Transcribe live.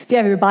If you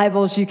have your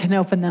Bibles, you can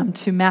open them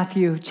to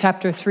Matthew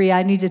chapter 3.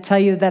 I need to tell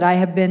you that I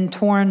have been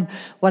torn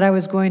what I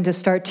was going to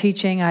start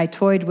teaching. I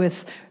toyed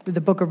with the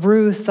book of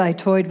Ruth. I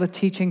toyed with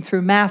teaching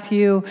through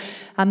Matthew.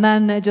 And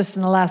then just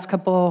in the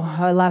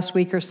last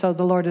week or so,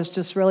 the Lord has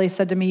just really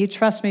said to me, you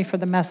trust me for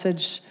the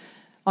message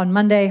on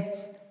Monday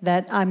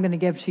that I'm going to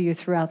give to you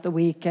throughout the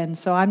week. And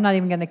so I'm not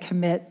even going to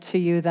commit to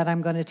you that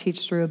I'm going to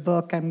teach through a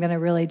book. I'm going to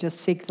really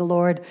just seek the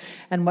Lord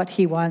and what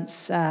he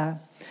wants,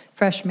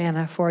 fresh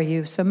manna for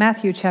you. So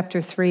Matthew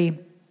chapter 3.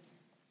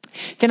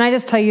 Can I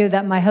just tell you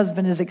that my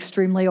husband is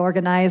extremely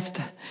organized?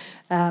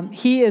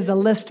 He is a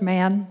list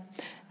man.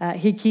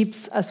 He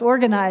keeps us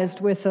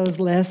organized with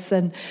those lists.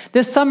 And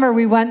this summer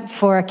we went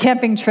for a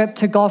camping trip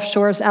to Gulf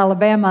Shores,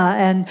 Alabama.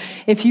 And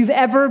if you've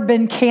ever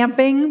been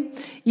camping,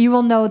 you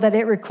will know that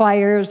it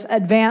requires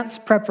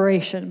advanced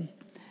preparation.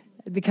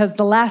 Because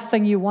the last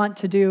thing you want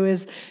to do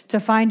is to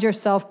find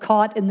yourself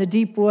caught in the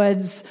deep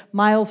woods,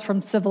 miles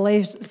from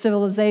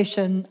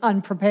civilization,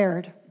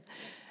 unprepared.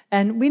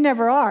 And we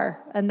never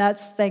are, and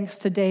that's thanks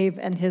to Dave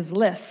and his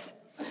lists.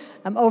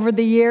 Over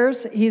the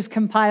years, he's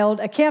compiled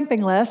a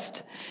camping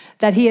list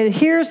that he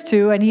adheres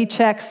to, and he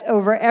checks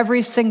over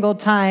every single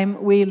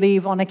time we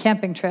leave on a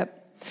camping trip.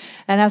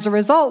 And as a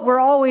result, we're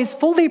always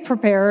fully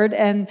prepared,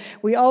 and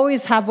we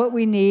always have what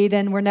we need,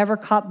 and we're never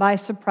caught by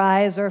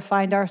surprise or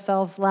find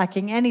ourselves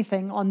lacking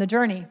anything on the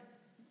journey.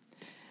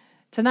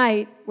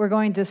 Tonight, we're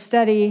going to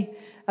study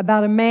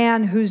about a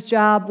man whose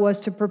job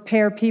was to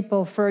prepare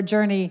people for a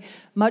journey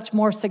much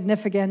more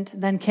significant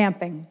than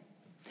camping.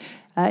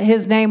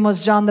 His name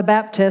was John the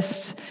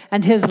Baptist,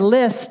 and his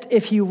list,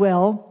 if you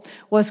will,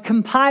 was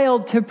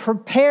compiled to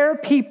prepare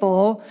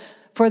people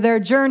for their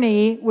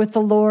journey with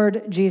the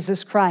Lord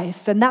Jesus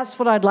Christ. And that's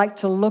what I'd like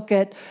to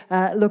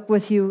look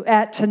with you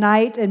at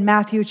tonight in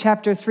Matthew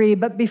chapter 3.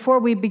 But before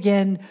we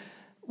begin,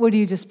 would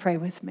you just pray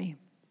with me?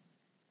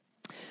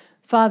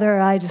 Father,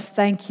 I just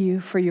thank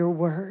you for your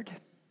word,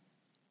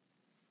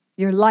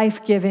 your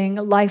life-giving,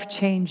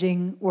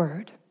 life-changing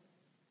word.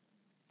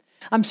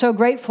 I'm so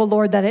grateful,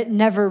 Lord, that it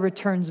never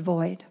returns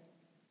void,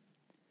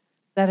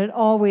 that it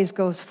always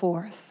goes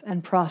forth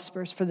and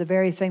prospers for the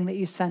very thing that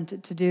you sent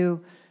it to do.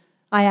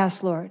 I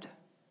ask, Lord,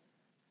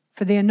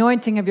 for the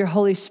anointing of your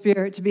Holy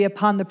Spirit to be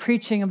upon the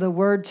preaching of the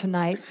word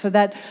tonight, so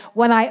that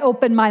when I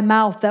open my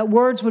mouth, that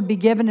words would be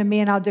given to me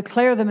and I'll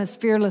declare them as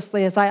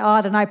fearlessly as I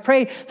ought. And I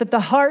pray that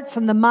the hearts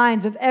and the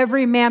minds of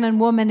every man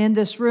and woman in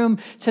this room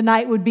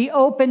tonight would be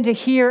open to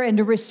hear and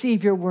to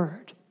receive your word.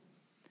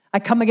 I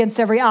come against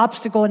every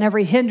obstacle and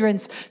every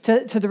hindrance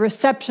to the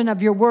reception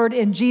of your word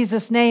in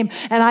Jesus' name.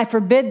 And I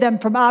forbid them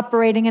from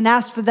operating and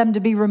ask for them to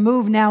be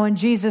removed now in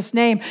Jesus'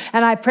 name.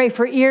 And I pray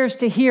for ears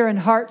to hear and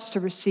hearts to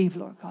receive,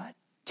 Lord God.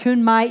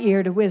 Tune my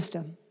ear to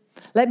wisdom.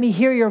 Let me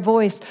hear your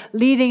voice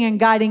leading and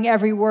guiding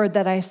every word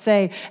that I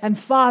say. And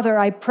Father,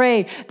 I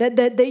pray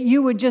that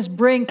you would just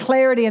bring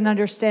clarity and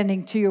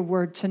understanding to your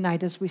word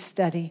tonight as we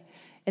study.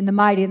 In the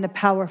mighty and the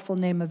powerful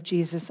name of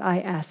Jesus, I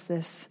ask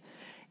this.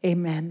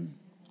 Amen.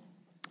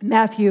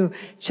 Matthew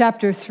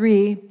chapter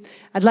 3,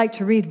 I'd like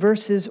to read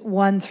verses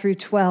 1 through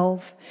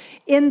 12.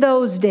 In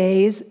those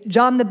days,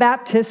 John the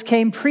Baptist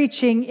came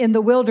preaching in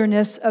the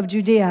wilderness of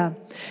Judea,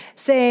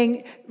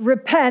 saying,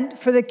 "Repent,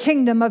 for the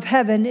kingdom of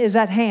heaven is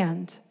at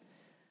hand."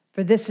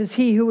 For this is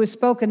he who was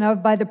spoken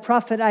of by the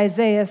prophet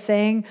Isaiah,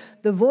 saying,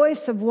 "The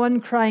voice of one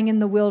crying in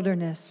the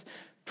wilderness,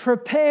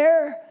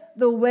 prepare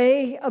the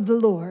way of the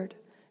Lord,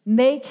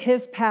 make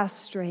his path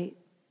straight."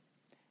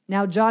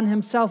 Now John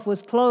himself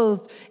was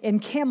clothed in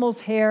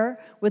camel's hair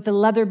with a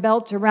leather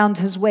belt around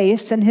his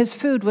waist, and his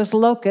food was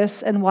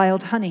locusts and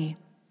wild honey.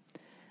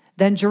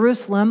 Then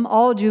Jerusalem,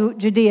 all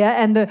Judea,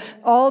 and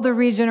all the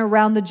region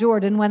around the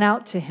Jordan went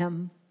out to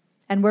him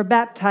and were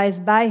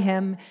baptized by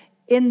him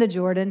in the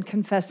Jordan,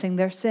 confessing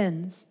their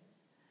sins.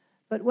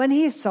 But when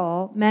he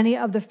saw many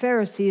of the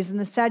Pharisees and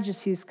the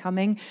Sadducees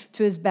coming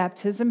to his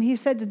baptism, he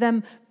said to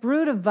them,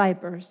 "Brood of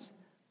vipers,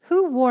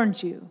 who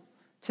warned you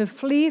to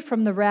flee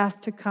from the wrath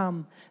to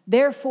come?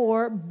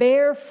 Therefore,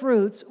 bear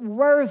fruits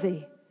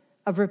worthy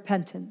of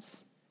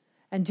repentance.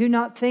 And do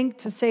not think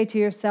to say to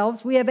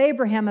yourselves, 'We have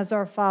Abraham as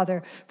our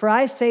father.' For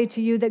I say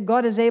to you that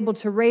God is able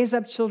to raise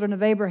up children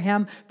of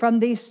Abraham from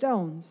these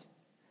stones.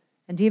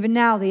 And even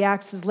now the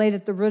axe is laid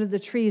at the root of the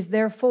trees.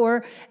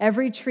 Therefore,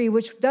 every tree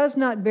which does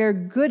not bear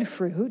good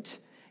fruit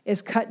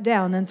is cut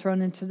down and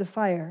thrown into the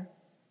fire.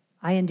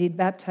 I indeed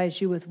baptize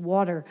you with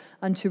water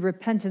unto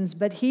repentance,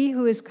 but he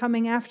who is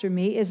coming after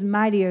me is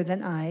mightier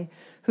than I,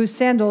 whose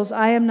sandals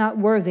I am not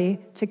worthy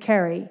to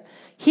carry.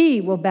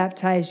 He will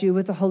baptize you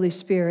with the Holy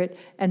Spirit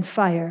and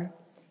fire.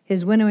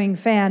 His winnowing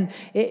fan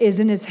is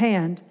in his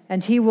hand,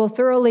 and he will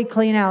thoroughly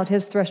clean out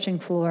his threshing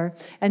floor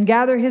and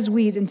gather his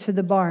wheat into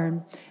the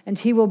barn, and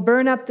he will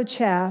burn up the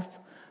chaff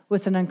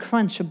with an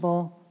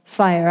unquenchable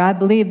fire." I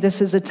believe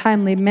this is a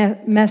timely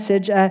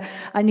message.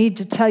 I need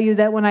to tell you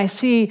that when I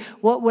see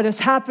what is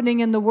happening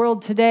in the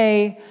world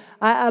today,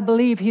 I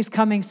believe he's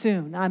coming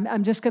soon.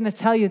 I'm just going to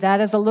tell you that.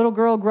 As a little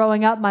girl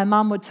growing up, my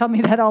mom would tell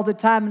me that all the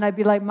time, and I'd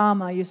be like,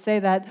 Mama, you say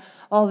that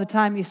all the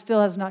time. He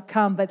still has not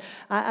come, but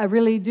I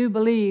really do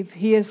believe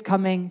he is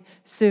coming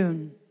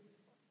soon.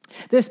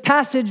 This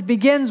passage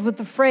begins with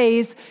the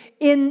phrase,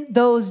 in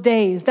those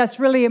days. That's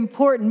really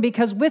important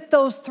because with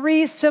those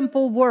three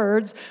simple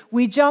words,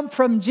 we jump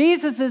from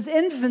Jesus'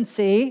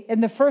 infancy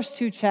in the first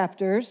two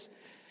chapters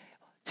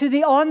to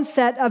the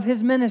onset of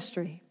his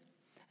ministry.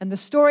 And the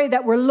story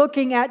that we're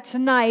looking at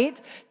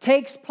tonight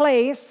takes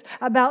place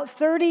about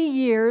 30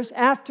 years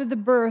after the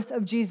birth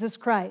of Jesus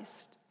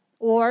Christ.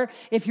 Or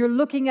if you're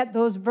looking at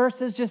those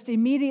verses just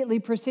immediately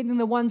preceding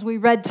the ones we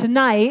read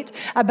tonight,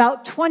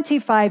 about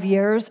 25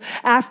 years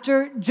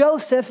after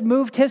Joseph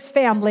moved his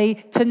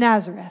family to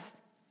Nazareth.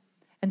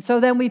 And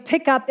so then we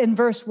pick up in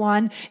verse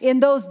 1,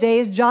 in those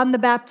days John the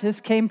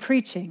Baptist came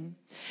preaching.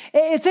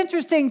 It's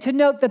interesting to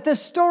note that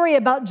this story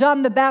about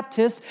John the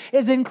Baptist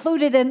is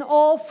included in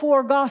all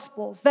four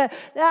Gospels. That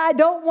I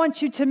don't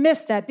want you to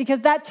miss that because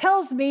that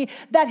tells me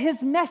that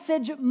his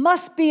message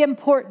must be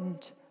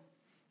important.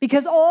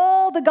 Because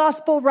all the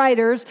gospel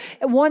writers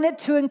wanted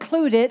to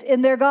include it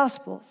in their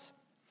gospels.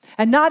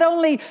 And not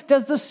only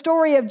does the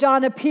story of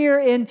John appear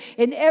in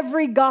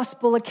every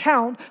gospel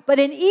account, but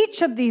in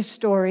each of these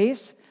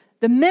stories,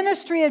 the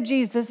ministry of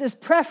Jesus is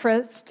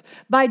prefaced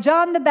by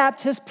John the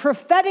Baptist's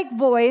prophetic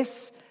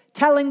voice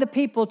telling the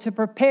people to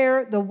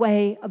prepare the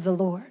way of the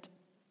Lord.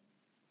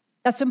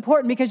 That's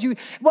important because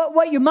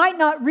what you might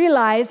not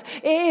realize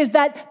is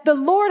that the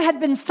Lord had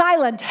been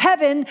silent.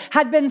 Heaven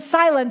had been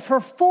silent for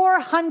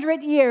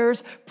 400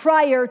 years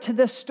prior to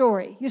this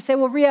story. You say,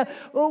 well, Ria,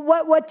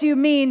 what do you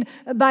mean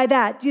by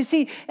that? You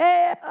see,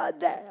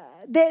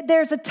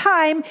 there's a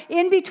time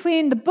in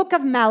between the book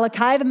of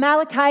Malachi. The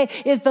Malachi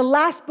is the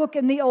last book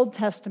in the Old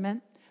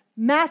Testament.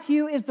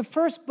 Matthew is the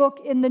first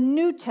book in the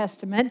New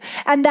Testament,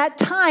 and that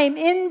time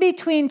in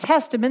between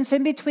testaments,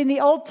 in between the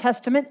Old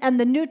Testament and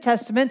the New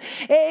Testament,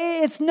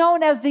 it's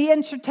known as the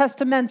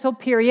intertestamental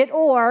period,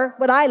 or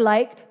what I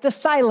like, the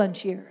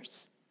silent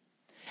years.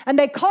 And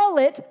they call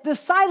it the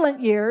silent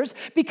years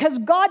because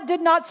God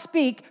did not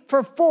speak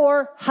for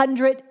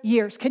 400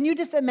 years. Can you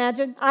just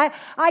imagine?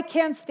 I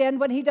can't stand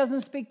when he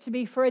doesn't speak to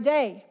me for a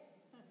day.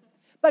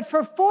 But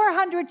for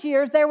 400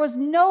 years, there was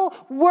no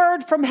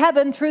word from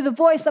heaven through the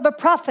voice of a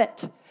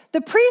prophet. The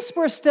priests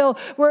were still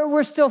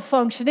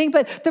functioning,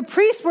 but the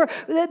priests were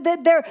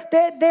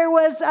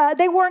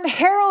they weren't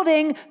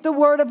heralding the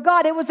word of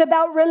God. It was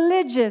about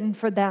religion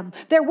for them.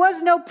 There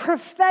was no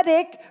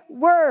prophetic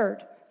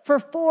word for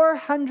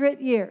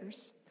 400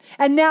 years.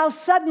 And now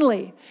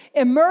suddenly,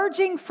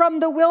 emerging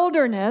from the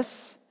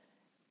wilderness,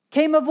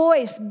 came a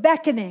voice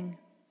beckoning,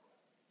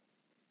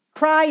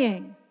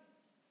 crying.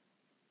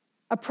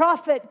 A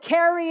prophet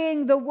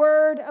carrying the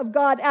word of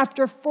God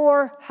after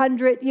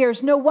 400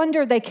 years. No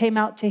wonder they came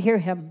out to hear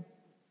him.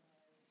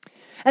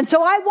 And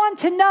so I want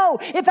to know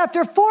if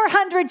after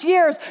 400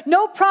 years,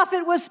 no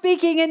prophet was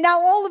speaking and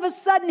now all of a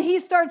sudden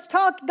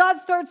God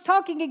starts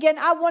talking again.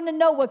 I want to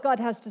know what God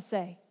has to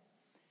say.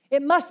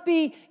 It must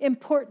be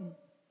important.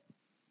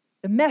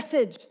 The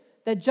message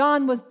that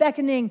John was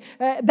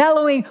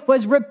bellowing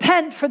was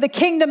repent for the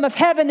kingdom of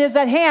heaven is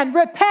at hand.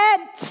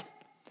 Repent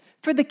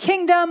for the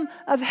kingdom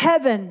of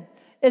heaven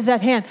is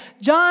at hand.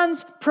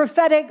 John's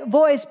prophetic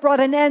voice brought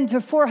an end to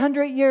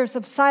 400 years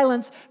of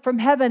silence from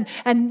heaven.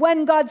 And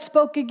when God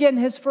spoke again,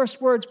 his first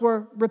words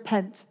were,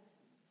 repent.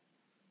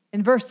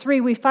 In verse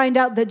 3, we find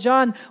out that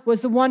John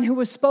was the one who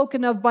was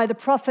spoken of by the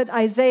prophet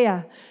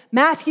Isaiah.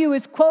 Matthew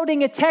is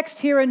quoting a text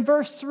here in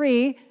verse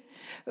 3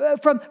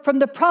 from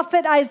the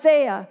prophet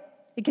Isaiah.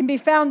 It can be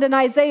found in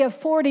Isaiah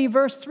 40,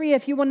 verse 3,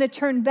 if you want to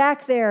turn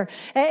back there.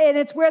 And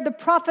it's where the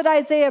prophet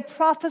Isaiah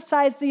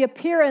prophesies the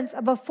appearance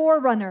of a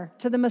forerunner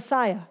to the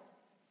Messiah.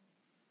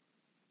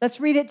 Let's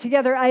read it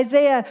together.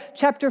 Isaiah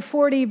chapter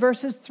 40,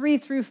 verses 3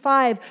 through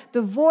 5.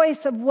 The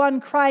voice of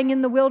one crying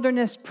in the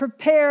wilderness,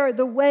 prepare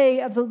the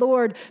way of the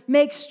Lord.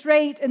 Make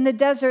straight in the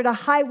desert a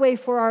highway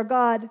for our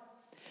God.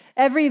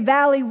 Every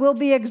valley will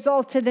be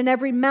exalted and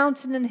every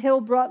mountain and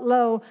hill brought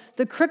low.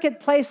 The crooked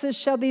places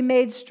shall be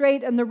made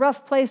straight and the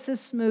rough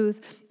places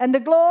smooth. And the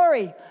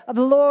glory of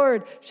the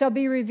Lord shall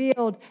be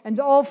revealed and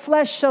all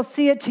flesh shall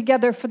see it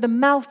together, for the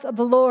mouth of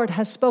the Lord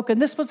has spoken.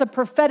 This was a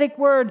prophetic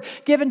word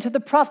given to the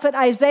prophet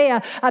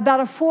Isaiah about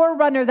a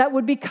forerunner that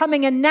would be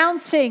coming,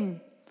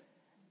 announcing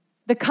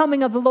the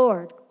coming of the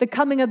Lord, the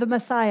coming of the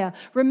Messiah.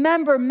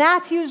 Remember,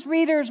 Matthew's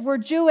readers were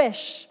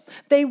Jewish.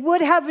 They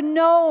would have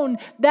known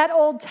that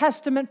Old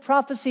Testament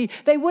prophecy.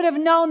 They would have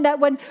known that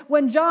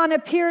when John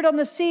appeared on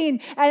the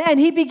scene and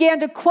he began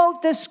to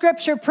quote this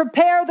scripture,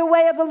 prepare the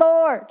way of the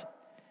Lord,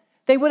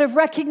 they would have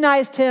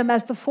recognized him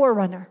as the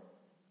forerunner.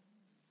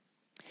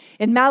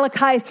 In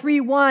Malachi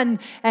 3:1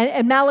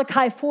 and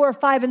Malachi 4,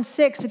 5, and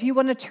 6, if you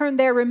want to turn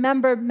there,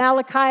 remember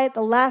Malachi,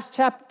 the last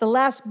chapter, the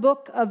last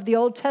book of the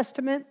Old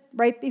Testament,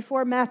 right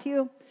before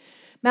Matthew.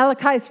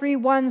 Malachi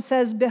 3:1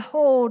 says,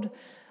 behold,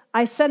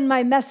 I send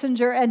my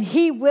messenger, and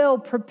he will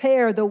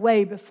prepare the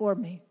way before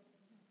me.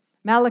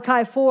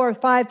 Malachi 4,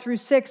 5 through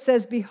 6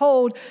 says,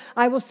 "Behold,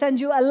 I will send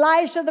you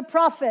Elijah the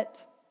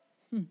prophet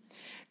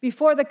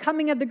before the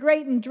coming of the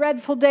great and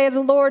dreadful day of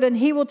the Lord, and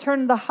he will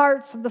turn the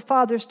hearts of the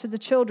fathers to the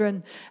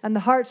children and the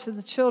hearts of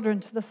the children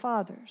to the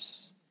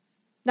fathers."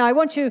 Now, I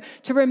want you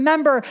to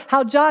remember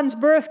how John's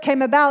birth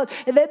came about.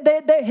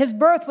 His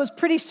birth was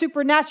pretty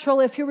supernatural,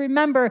 if you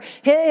remember.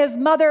 His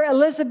mother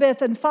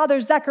Elizabeth and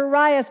father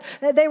Zacharias,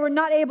 they were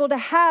not able to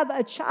have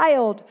a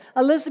child.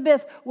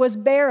 Elizabeth was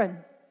barren,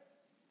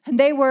 and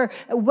they were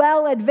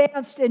well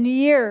advanced in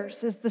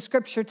years, as the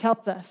scripture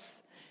tells us.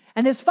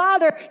 And his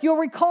father, you'll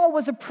recall,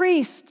 was a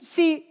priest.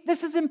 See,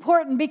 this is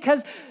important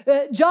because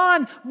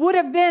John would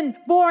have been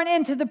born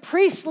into a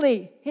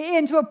priestly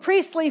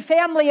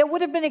family. It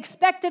would have been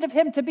expected of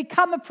him to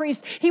become a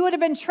priest. He would have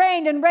been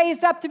trained and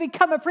raised up to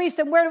become a priest.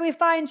 And where do we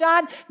find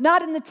John?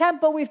 Not in the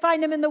temple. We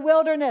find him in the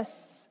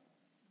wilderness.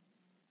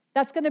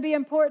 That's going to be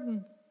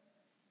important.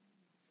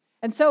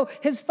 And so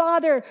his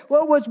father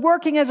was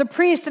working as a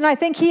priest, and I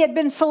think he had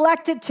been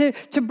selected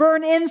to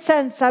burn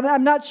incense.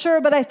 I'm not sure,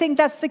 but I think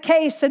that's the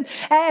case.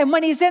 And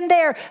when he's in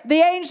there,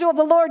 the angel of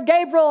the Lord,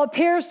 Gabriel,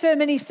 appears to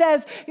him, and he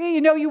says,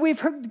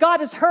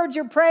 God has heard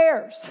your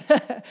prayers,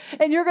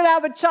 and you're going to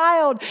have a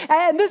child.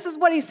 And this is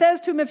what he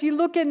says to him. If you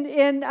look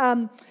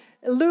in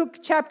Luke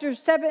chapter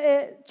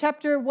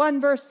 1,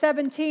 verse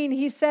 17,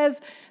 he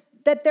says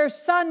that their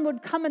son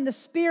would come in the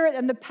spirit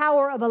and the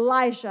power of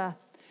Elijah,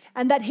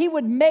 and that he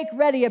would make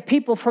ready a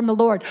people from the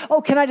Lord. Oh,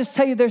 can I just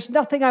tell you, there's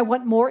nothing I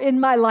want more in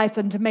my life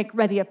than to make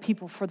ready a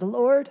people for the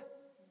Lord.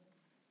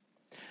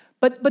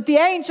 But the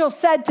angel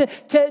said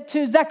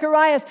to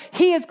Zacharias,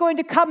 he is going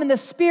to come in the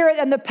spirit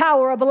and the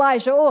power of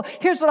Elijah. Oh,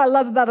 here's what I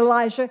love about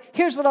Elijah.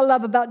 Here's what I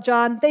love about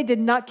John. They did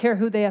not care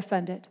who they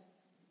offended.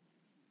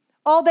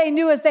 All they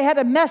knew is they had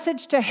a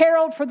message to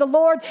herald for the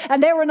Lord,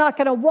 and they were not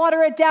going to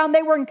water it down.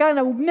 They weren't going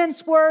to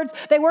mince words.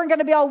 They weren't going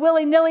to be all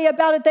willy-nilly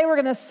about it. They were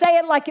going to say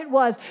it like it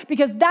was,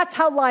 because that's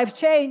how lives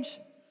change.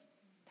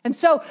 And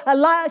so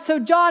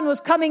John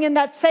was coming in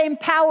that same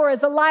power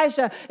as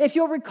Elijah. If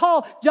you'll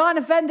recall, John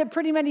offended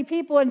pretty many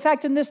people. In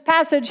fact, in this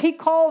passage, he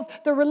calls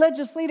the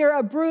religious leaders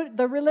a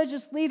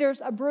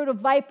brood of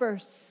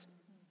vipers.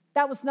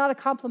 That was not a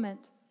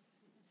compliment.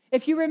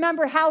 If you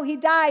remember how he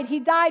died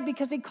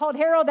because he called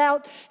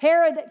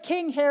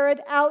King Herod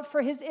out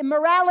for his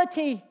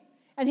immorality,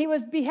 and he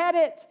was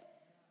beheaded.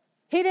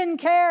 He didn't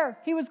care.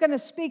 He was going to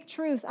speak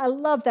truth. I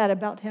love that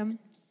about him.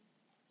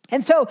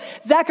 And so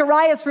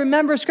Zacharias,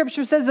 remember,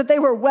 scripture says that they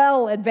were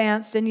well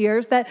advanced in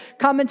years. That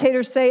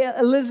commentators say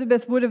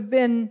Elizabeth would have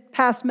been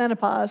past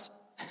menopause.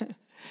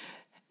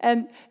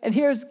 and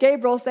here's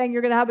Gabriel saying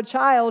you're going to have a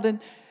child,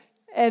 and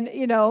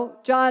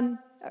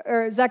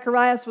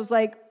Zacharias was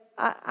like,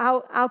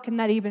 how can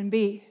that even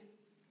be?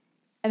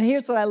 And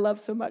here's what I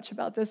love so much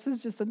about this. This is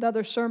just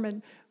another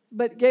sermon.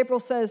 But Gabriel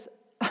says,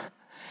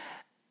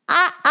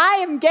 I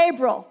am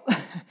Gabriel,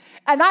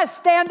 and I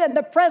stand in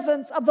the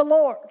presence of the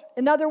Lord.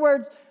 In other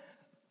words,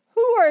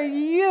 who are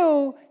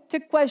you to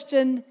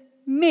question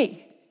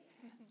me?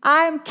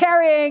 I'm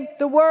carrying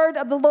the word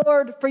of the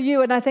Lord for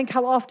you. And I think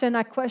how often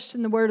I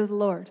question the word of the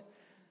Lord.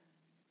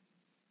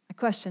 I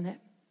question it.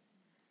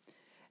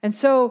 And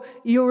so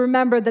you'll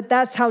remember that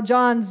that's how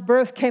John's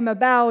birth came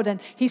about, and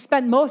he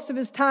spent most of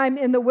his time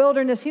in the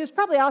wilderness. He was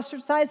probably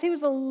ostracized. He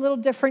was a little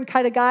different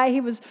kind of guy.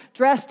 He was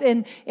dressed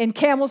in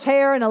camel's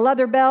hair and a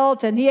leather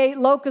belt, and he ate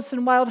locusts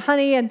and wild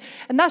honey, and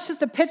that's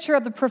just a picture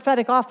of the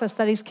prophetic office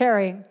that he's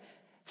carrying.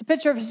 It's a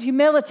picture of his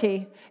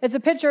humility. It's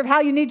a picture of how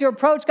you need to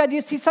approach God.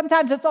 You see,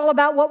 sometimes it's all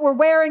about what we're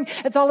wearing.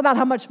 It's all about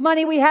how much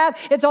money we have.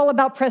 It's all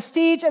about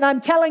prestige, and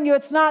I'm telling you,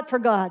 it's not for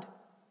God.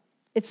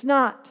 It's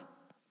not.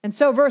 And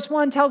so verse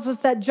 1 tells us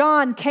that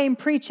John came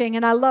preaching,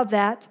 and I love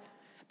that.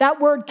 That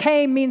word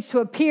came means to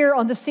appear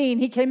on the scene.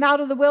 He came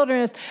out of the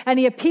wilderness, and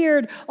he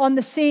appeared on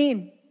the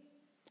scene.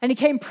 And he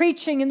came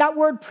preaching, and that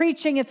word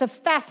preaching, it's a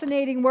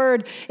fascinating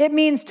word. It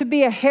means to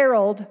be a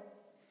herald.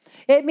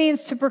 It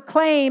means to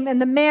proclaim in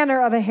the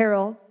manner of a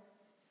herald.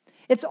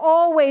 It's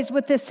always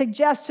with this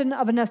suggestion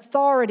of an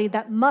authority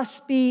that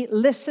must be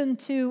listened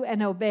to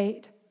and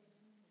obeyed.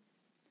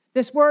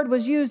 This word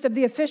was used of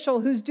the official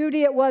whose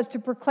duty it was to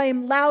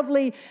proclaim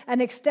loudly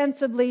and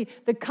extensively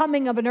the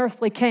coming of an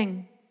earthly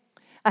king.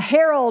 A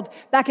herald,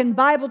 back in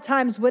Bible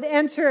times, would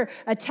enter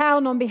a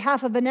town on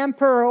behalf of an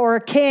emperor or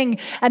a king,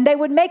 and they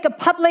would make a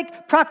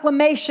public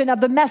proclamation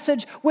of the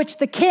message which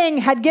the king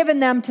had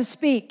given them to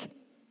speak,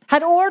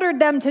 had ordered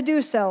them to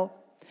do so.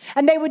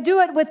 And they would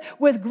do it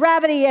with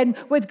gravity and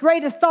with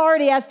great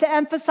authority as to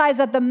emphasize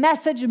that the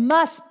message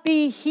must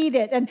be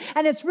heeded. And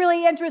it's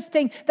really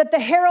interesting that the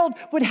herald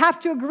would have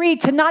to agree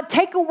to not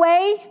take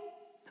away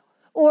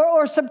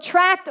or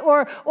subtract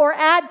or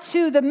add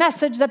to the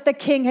message that the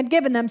king had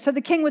given them. So the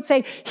king would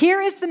say,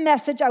 here is the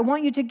message I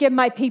want you to give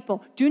my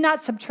people. Do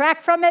not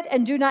subtract from it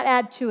and do not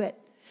add to it.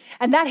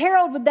 And that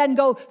herald would then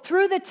go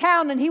through the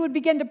town and he would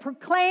begin to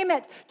proclaim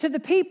it to the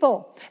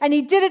people. And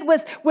he did it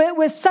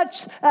with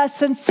such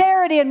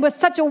sincerity and with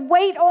such a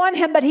weight on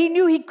him that he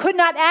knew he could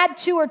not add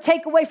to or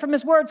take away from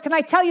his words. Can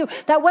I tell you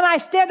that when I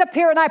stand up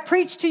here and I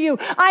preach to you,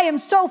 I am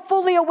so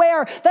fully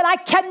aware that I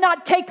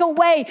cannot take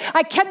away,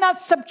 I cannot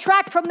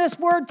subtract from this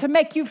word to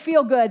make you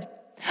feel good.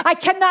 I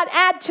cannot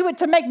add to it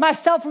to make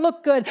myself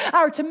look good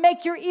or to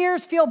make your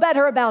ears feel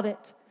better about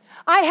it.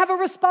 I have a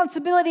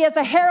responsibility as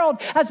a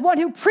herald, as one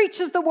who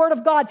preaches the word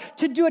of God,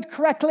 to do it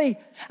correctly.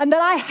 And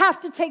that I have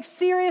to take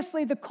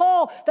seriously the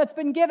call that's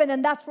been given.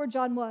 And that's where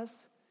John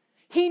was.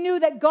 He knew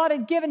that God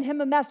had given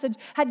him a message,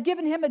 had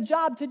given him a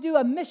job to do,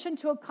 a mission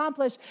to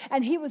accomplish,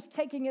 and he was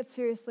taking it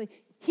seriously.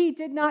 He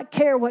did not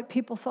care what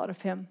people thought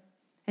of him.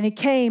 And he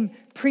came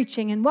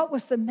preaching. And what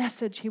was the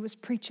message he was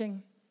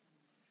preaching?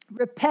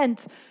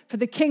 Repent, for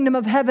the kingdom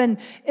of heaven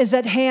is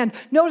at hand.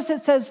 Notice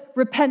it says,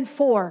 repent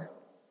for.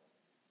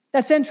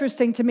 That's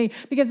interesting to me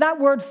because that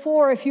word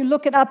for, if you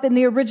look it up in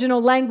the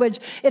original language,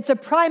 it's a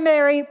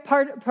primary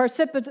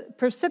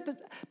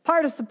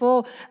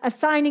participle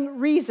assigning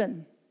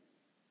reason.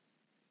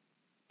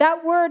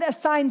 That word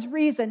assigns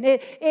reason.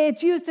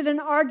 It's used in an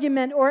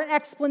argument or an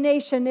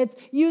explanation. It's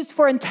used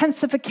for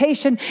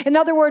intensification. In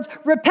other words,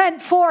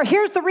 repent for.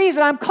 Here's the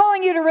reason. I'm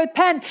calling you to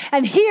repent.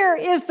 And here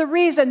is the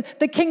reason.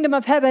 The kingdom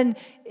of heaven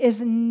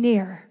is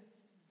near.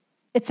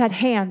 It's at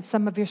hand,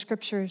 some of your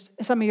scriptures,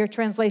 some of your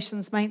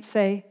translations might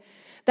say.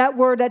 That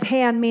word at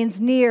hand means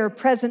near,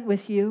 present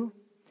with you.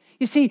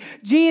 You see,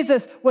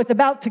 Jesus was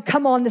about to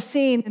come on the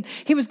scene, and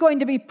he was going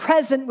to be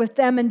present with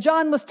them, and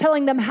John was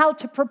telling them how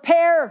to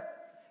prepare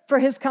for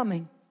his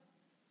coming.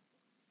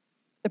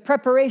 The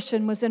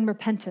preparation was in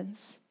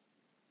repentance.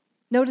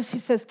 Notice he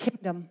says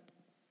kingdom.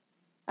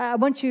 I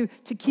want you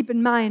to keep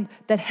in mind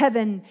that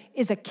heaven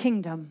is a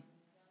kingdom.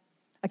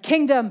 A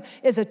kingdom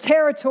is a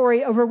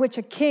territory over which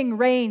a king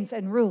reigns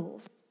and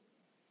rules.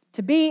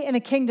 To be in a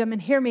kingdom,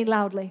 and hear me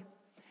loudly,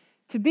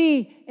 to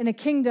be in a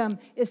kingdom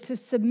is to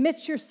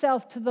submit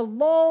yourself to the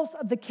laws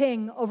of the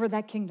king over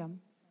that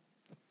kingdom.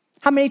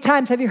 How many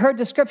times have you heard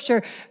the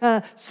scripture,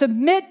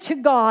 submit to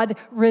God,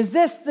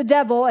 resist the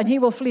devil, and he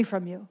will flee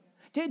from you?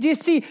 Do you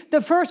see,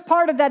 the first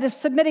part of that is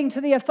submitting to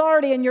the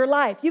authority in your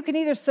life. You can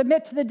either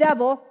submit to the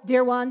devil,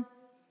 dear one,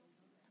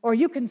 or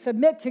you can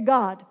submit to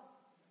God.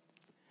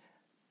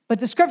 But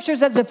the scripture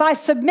says, if I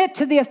submit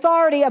to the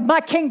authority of my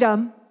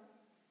kingdom,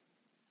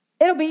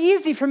 it'll be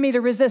easy for me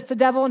to resist the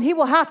devil, and he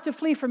will have to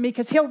flee from me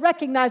because he'll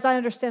recognize I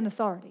understand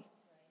authority.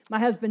 My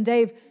husband,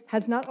 Dave,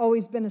 has not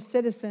always been a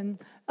citizen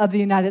of the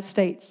United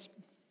States.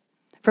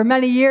 For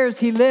many years,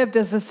 he lived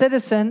as a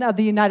citizen of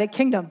the United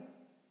Kingdom.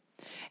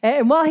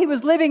 And while he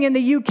was living in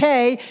the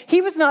UK,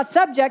 he was not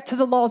subject to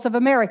the laws of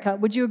America.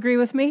 Would you agree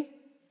with me?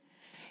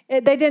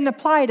 They didn't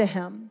apply to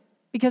him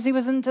because he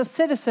wasn't a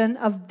citizen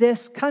of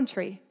this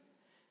country.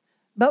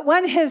 But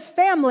when his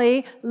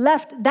family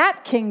left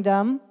that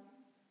kingdom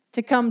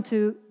to come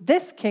to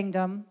this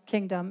kingdom,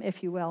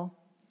 if you will,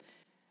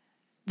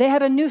 they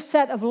had a new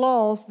set of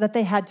laws that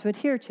they had to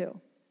adhere to.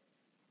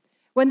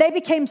 When they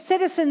became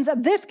citizens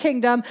of this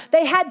kingdom,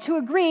 they had to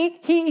agree,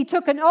 he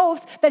took an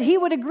oath that he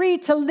would agree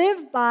to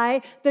live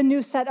by the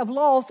new set of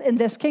laws in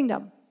this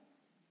kingdom.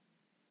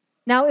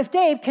 Now, if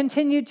Dave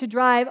continued to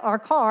drive our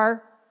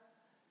car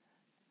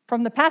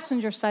from the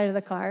passenger side of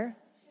the car,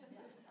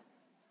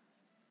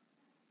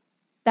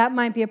 that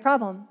might be a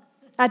problem.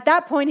 At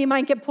that point, he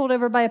might get pulled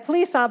over by a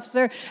police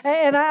officer,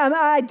 and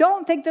I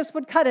don't think this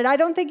would cut it. I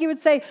don't think he would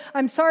say,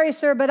 I'm sorry,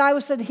 sir, but I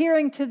was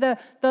adhering to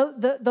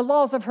the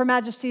laws of Her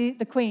Majesty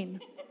the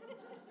Queen.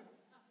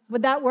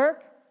 Would that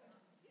work?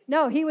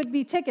 No, he would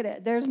be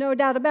ticketed. There's no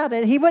doubt about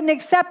it. He wouldn't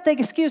accept the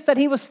excuse that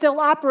he was still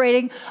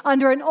operating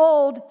under an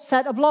old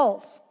set of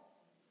laws.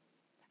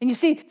 And you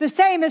see, the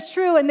same is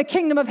true in the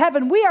kingdom of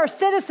heaven. We are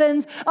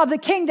citizens of the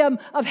kingdom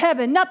of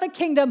heaven, not the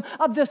kingdom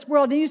of this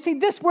world. And you see,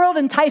 this world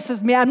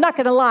entices me. I'm not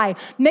going to lie.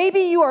 Maybe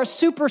you are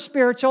super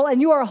spiritual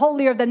and you are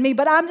holier than me,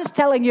 but I'm just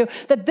telling you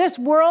that this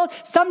world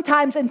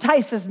sometimes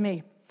entices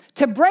me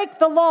to break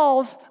the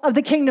laws of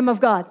the kingdom of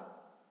God.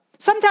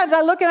 Sometimes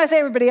I look and I say,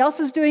 everybody else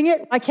is doing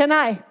it. Why can't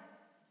I?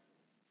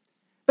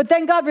 But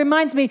then God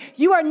reminds me,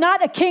 you are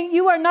not a king.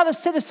 You are not a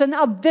citizen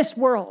of this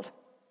world.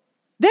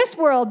 This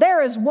world,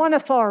 there is one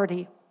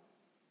authority.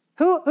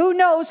 Who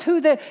knows who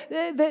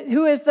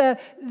is the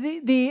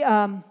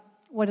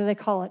what do they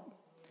call it?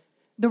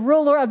 The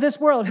ruler of this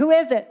world. Who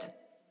is it?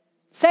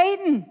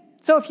 Satan.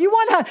 So if you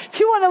want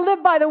to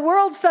live by the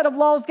world's set of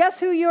laws, guess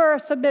who you're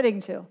submitting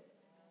to?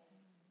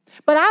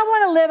 But I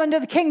want to live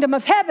under the kingdom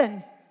of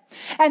heaven.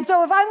 And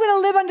so if I'm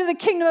going to live under the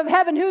kingdom of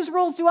heaven, whose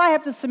rules do I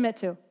have to submit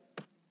to?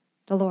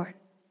 The Lord.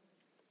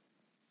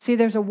 See,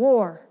 there's a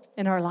war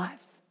in our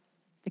lives.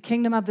 The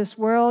kingdom of this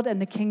world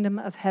and the kingdom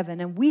of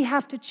heaven. And we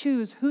have to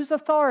choose whose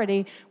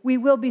authority we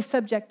will be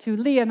subject to.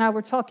 Leah and I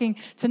were talking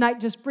tonight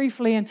just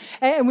briefly,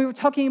 and we were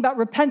talking about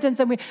repentance,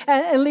 and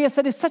Leah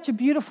said, it's such a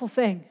beautiful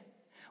thing.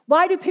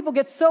 Why do people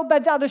get so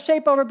bent out of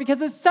shape over it?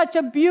 Because it's such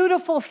a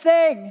beautiful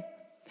thing.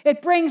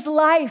 It brings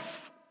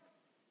life.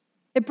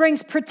 It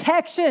brings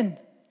protection.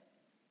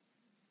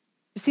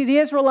 see, the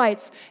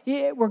Israelites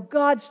were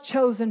God's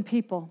chosen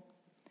people,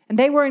 and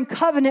they were in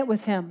covenant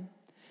with him.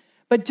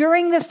 But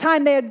during this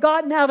time, they had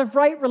gotten out of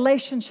right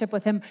relationship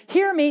with him.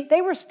 Hear me,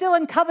 they were still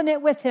in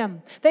covenant with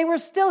him. They were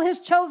still his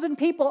chosen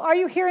people. Are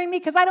you hearing me?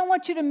 Because I don't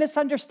want you to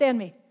misunderstand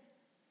me.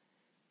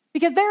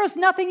 Because there is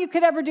nothing you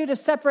could ever do to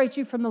separate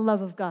you from the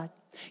love of God.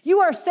 You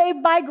are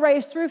saved by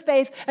grace through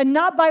faith and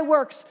not by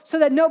works, so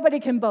that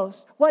nobody can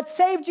boast. What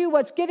saved you,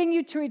 what's getting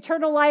you to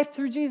eternal life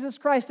through Jesus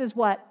Christ is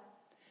what?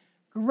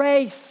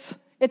 Grace.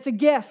 It's a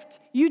gift.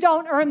 You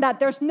don't earn that.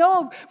 There's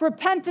no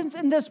repentance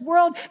in this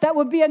world that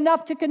would be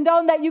enough to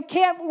condone that. You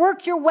can't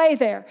work your way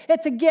there.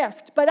 It's a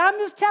gift. But I'm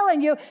just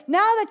telling you,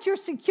 now that you're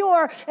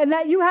secure and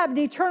that you have an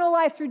eternal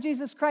life through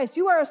Jesus Christ,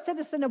 you are a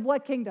citizen of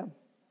what kingdom?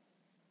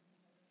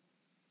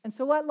 And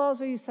so what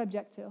laws are you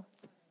subject to?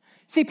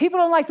 See, people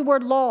don't like the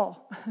word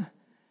law.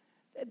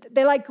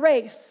 They like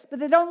grace, but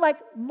they don't like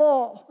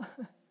law.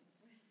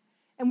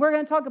 And we're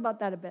going to talk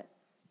about that a bit.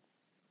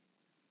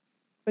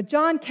 But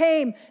John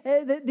came,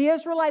 the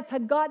Israelites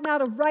had gotten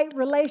out of right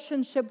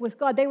relationship with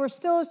God. They were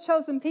still his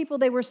chosen people.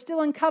 They were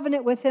still in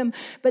covenant with him,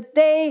 but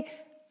they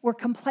were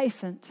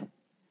complacent.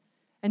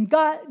 And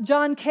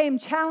John came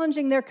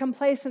challenging their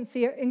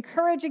complacency,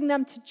 encouraging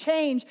them to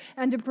change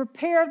and to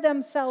prepare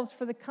themselves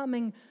for the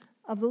coming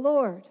of the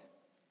Lord.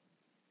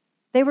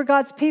 They were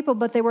God's people,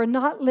 but they were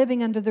not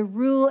living under the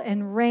rule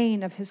and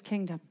reign of his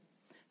kingdom.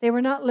 They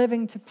were not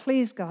living to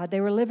please God. They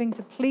were living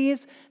to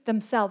please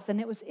themselves. And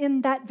it was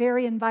in that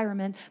very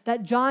environment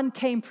that John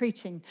came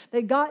preaching,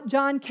 that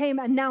John came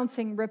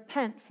announcing,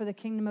 repent, for the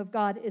kingdom of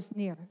God is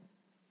near.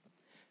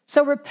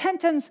 So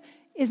repentance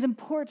is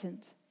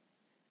important.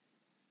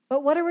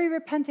 But what are we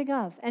repenting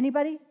of?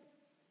 Anybody?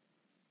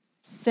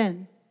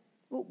 Sin.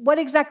 What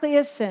exactly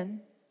is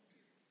sin?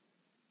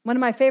 One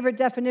of my favorite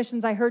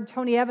definitions I heard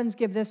Tony Evans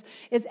give this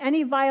is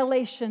any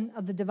violation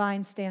of the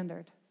divine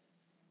standard.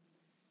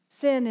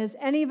 Sin is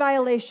any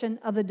violation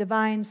of the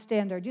divine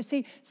standard. You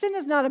see, sin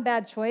is not a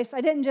bad choice.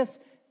 I didn't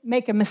just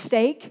make a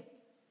mistake.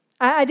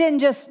 I didn't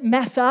just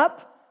mess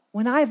up.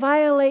 When I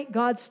violate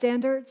God's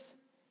standards,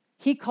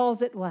 he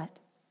calls it what?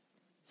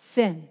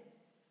 Sin.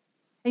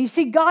 And you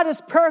see, God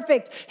is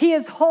perfect. He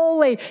is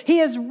holy. He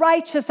is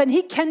righteous, and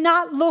he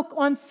cannot look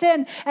on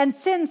sin, and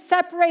sin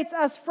separates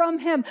us from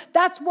him.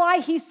 That's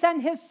why he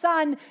sent his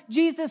son,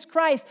 Jesus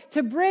Christ,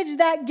 to bridge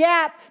that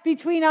gap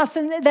between us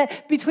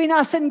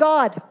and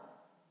God.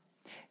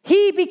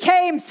 He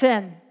became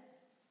sin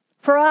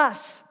for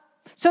us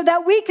so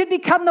that we could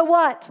become the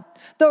what?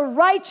 The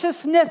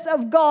righteousness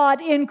of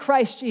God in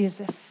Christ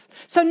Jesus.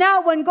 So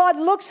now when God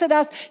looks at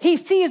us, he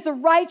sees the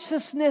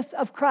righteousness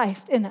of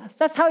Christ in us.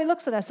 That's how he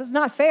looks at us. It's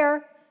not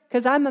fair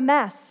because I'm a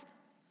mess.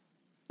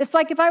 It's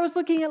like if I was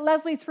looking at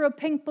Leslie through a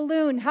pink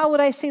balloon, how would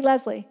I see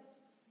Leslie?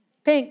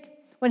 Pink.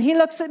 When he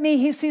looks at me,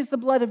 he sees the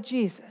blood of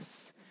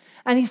Jesus.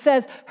 And he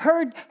says,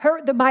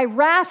 my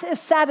wrath is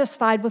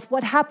satisfied with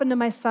what happened to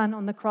my son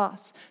on the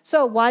cross.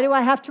 So why do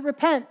I have to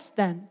repent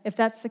then, if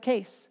that's the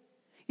case?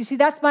 You see,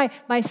 that's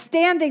my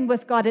standing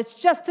with God. It's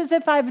just as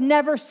if I've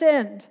never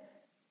sinned.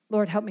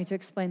 Lord, help me to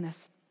explain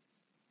this.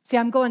 See,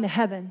 I'm going to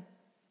heaven.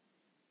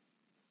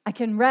 I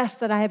can rest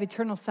that I have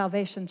eternal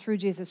salvation through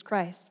Jesus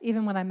Christ.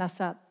 Even when I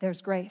mess up,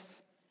 there's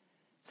grace.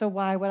 So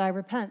why would I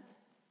repent?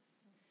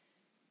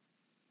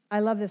 I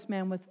love this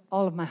man with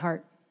all of my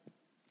heart.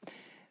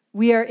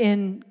 We are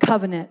in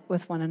covenant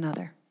with one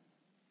another.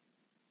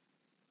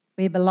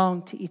 We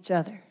belong to each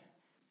other.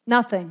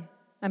 Nothing.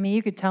 I mean,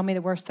 you could tell me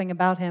the worst thing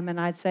about him, and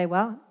I'd say,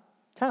 well,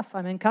 tough.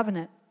 I'm in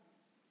covenant.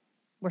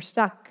 We're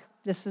stuck.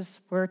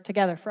 We're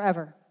together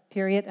forever.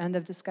 Period. End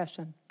of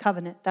discussion.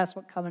 Covenant. That's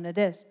what covenant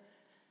is.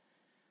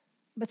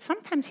 But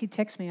sometimes he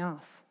ticks me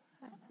off.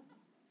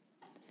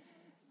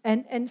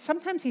 And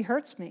sometimes he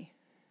hurts me.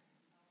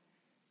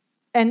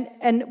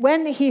 And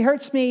when he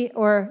hurts me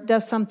or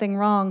does something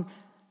wrong,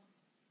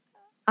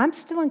 I'm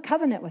still in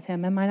covenant with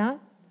him, am I not?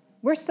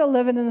 We're still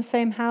living in the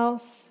same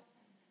house,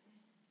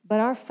 but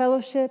our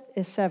fellowship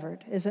is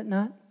severed, is it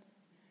not?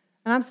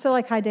 And I'm still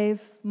like, hi,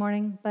 Dave.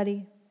 Morning,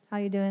 buddy. How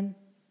you doing?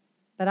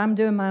 But I'm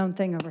doing my own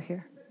thing over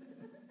here.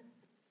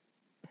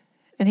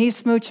 And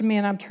he's smooching me,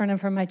 and I'm turning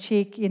from my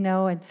cheek,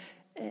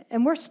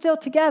 and we're still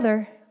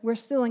together. We're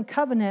still in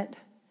covenant,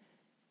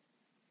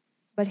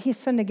 but he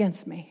sinned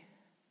against me.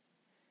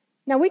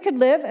 Now, we could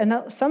live,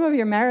 and some of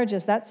your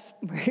marriages, that's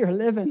where you're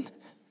living.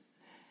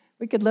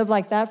 We could live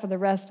like that for the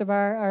rest of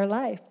our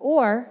life.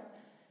 Or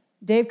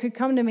Dave could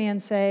come to me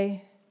and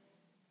say,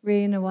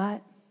 Rhea, you know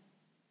what?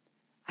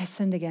 I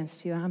sinned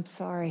against you. I'm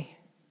sorry.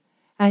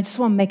 And I just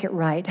want to make it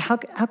right. How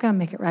can I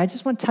make it right? I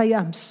just want to tell you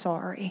I'm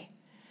sorry.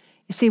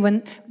 You see,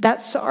 when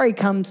that sorry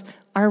comes,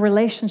 our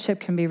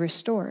relationship can be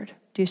restored.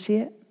 Do you see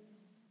it?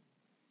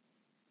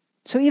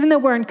 So even though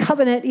we're in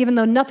covenant, even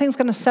though nothing's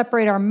going to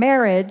separate our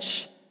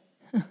marriage,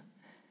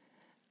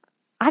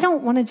 I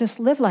don't want to just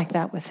live like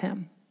that with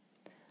him.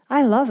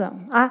 I love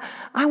him.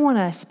 I want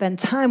to spend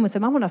time with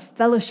him. I want to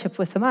fellowship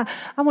with him. I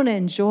want to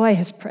enjoy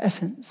his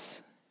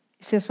presence.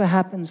 You see, that's what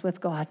happens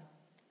with God.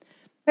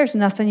 There's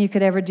nothing you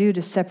could ever do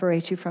to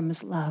separate you from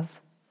his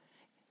love.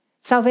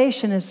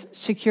 Salvation is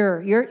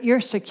secure. You're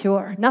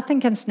secure. Nothing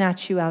can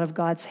snatch you out of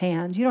God's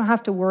hand. You don't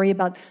have to worry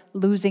about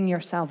losing your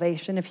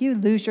salvation. If you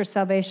lose your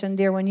salvation,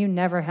 dear one, you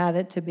never had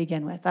it to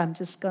begin with. I'm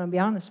just going to be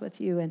honest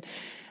with you.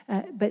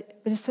 But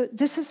so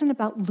this isn't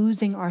about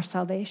losing our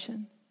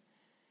salvation.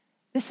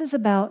 This is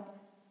about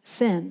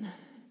sin.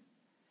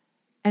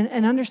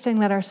 And understanding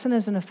that our sin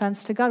is an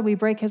offense to God. We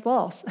break his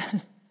laws.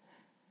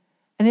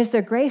 And is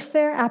there grace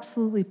there?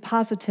 Absolutely,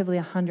 positively,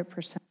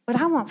 100%. But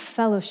I want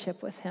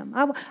fellowship with him.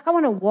 I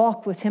want to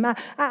walk with him.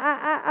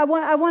 I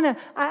want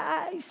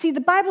to see,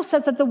 the Bible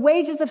says that the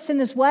wages of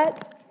sin is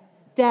what?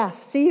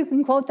 Death. See, you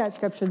can quote that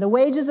scripture. The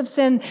wages of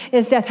sin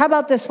is death. How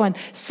about this one?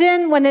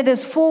 Sin, when it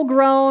is full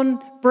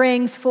grown,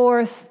 brings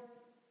forth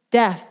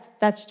death.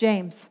 That's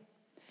James.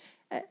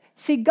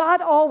 See,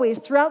 God always,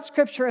 throughout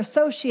scripture,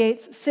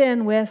 associates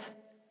sin with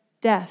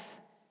death.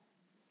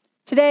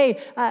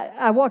 Today,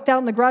 I walked out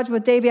in the garage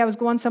with Davey. I was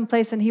going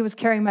someplace, and he was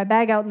carrying my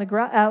bag out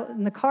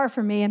in the car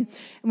for me. And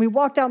we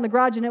walked out in the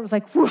garage, and it was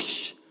like,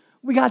 whoosh.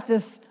 We got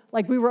this,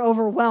 like we were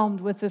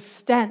overwhelmed with this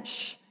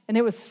stench. And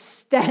it was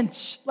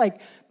stench,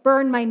 like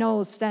burn my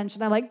nose stench.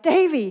 And I'm like,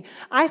 Davey,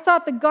 I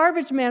thought the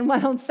garbage man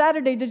went on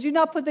Saturday. Did you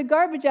not put the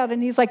garbage out?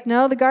 And he's like,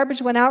 no, the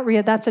garbage went out,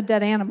 Rhea. That's a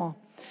dead animal.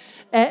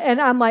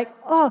 And I'm like,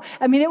 oh,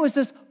 I mean, it was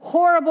this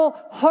horrible,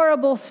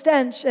 horrible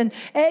stench. And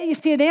you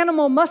see, an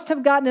animal must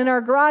have gotten in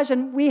our garage,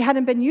 and we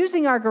hadn't been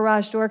using our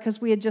garage door because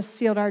we had just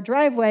sealed our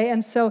driveway.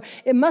 And so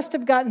it must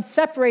have gotten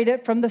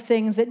separated from the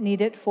things it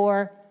needed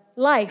for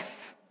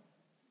life.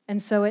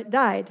 And so it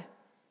died.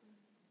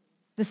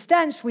 The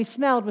stench we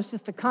smelled was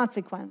just a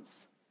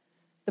consequence.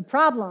 The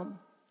problem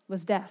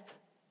was death.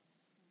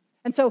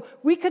 And so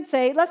we could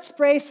say, let's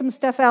spray some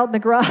stuff out in the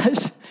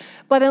garage.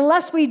 But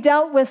unless we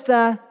dealt with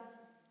the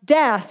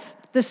death,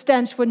 the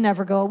stench would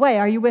never go away.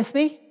 Are you with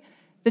me?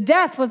 The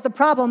death was the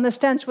problem. The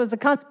stench was the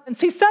consequence.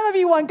 See, some of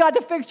you want God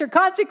to fix your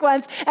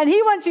consequence, and he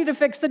wants you to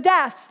fix the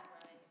death.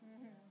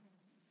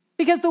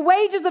 Because the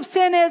wages of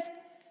sin is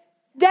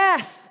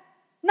death.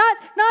 Not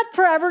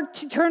forever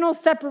eternal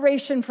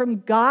separation from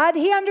God.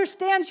 He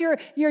understands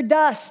your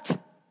dust.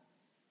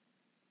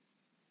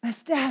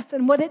 That's death,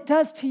 and what it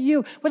does to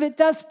you, what it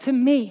does to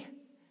me.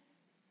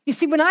 You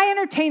see, when I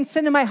entertain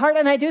sin in my heart,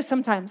 and I do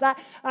sometimes,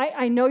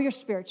 I know you're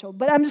spiritual,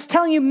 but I'm just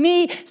telling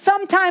you,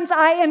 sometimes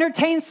I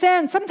entertain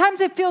sin. Sometimes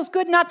it feels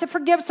good not to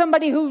forgive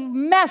somebody who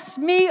messed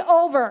me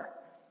over.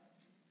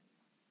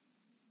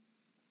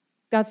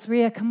 God's,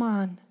 Rhea, come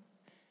on.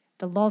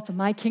 The laws of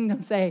my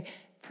kingdom say,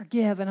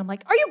 forgive. And I'm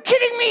like, are you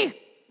kidding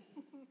me?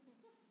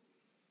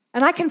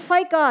 And I can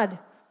fight God,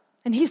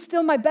 and he's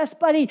still my best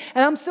buddy,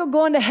 and I'm still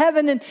going to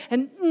heaven,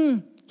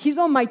 and he's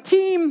on my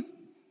team.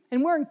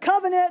 And we're in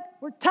covenant,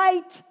 we're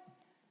tight.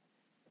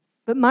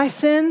 But my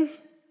sin,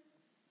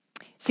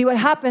 see what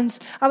happens.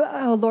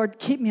 Oh, Lord,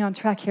 keep me on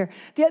track here.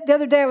 The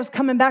other day I was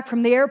coming back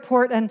from the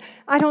airport, and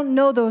I don't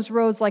know those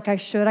roads like I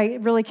should. I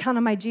really count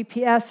on my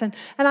GPS, and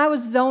I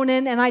was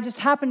zoning, and I just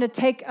happened to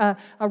take a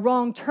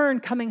wrong turn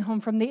coming home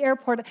from the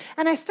airport.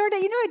 And I started,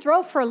 I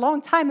drove for a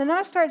long time, and then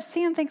I started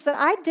seeing things that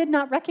I did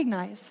not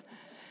recognize.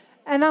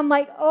 And I'm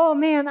like, oh,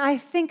 man, I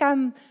think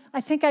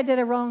I did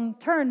a wrong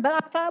turn, but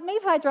I thought maybe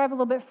if I drive a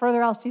little bit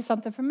further, I'll see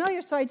something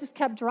familiar. So I just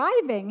kept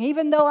driving,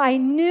 even though I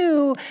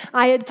knew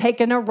I had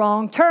taken a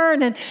wrong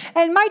turn. And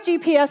my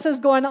GPS is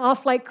going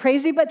off like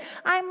crazy, but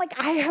I'm like,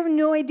 I have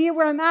no idea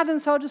where I'm at,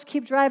 and so I'll just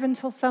keep driving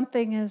until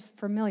something is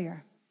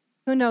familiar.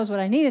 Who knows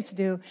what I needed to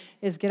do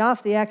is get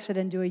off the exit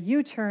and do a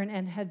U-turn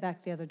and head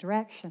back the other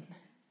direction.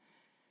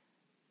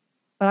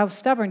 But I was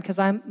stubborn because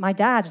my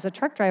dad is a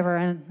truck driver,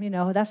 and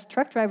that's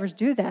truck drivers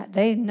do that.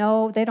 They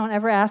know they don't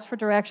ever ask for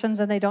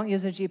directions, and they don't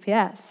use a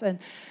GPS. And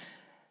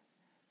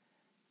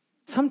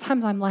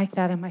sometimes I'm like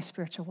that in my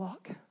spiritual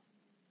walk.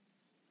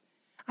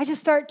 I just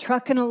start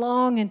trucking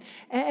along,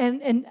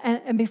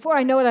 and before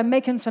I know it, I'm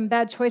making some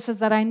bad choices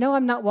that I know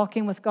I'm not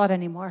walking with God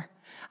anymore.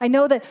 I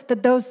know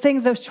that those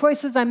things, those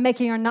choices I'm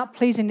making are not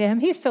pleasing to him.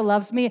 He still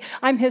loves me.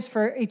 I'm his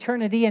for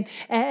eternity,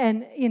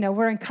 and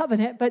we're in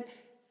covenant, but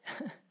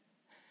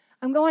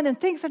I'm going, and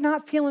things are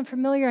not feeling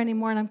familiar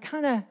anymore, and I'm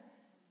kind of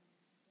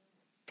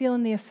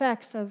feeling the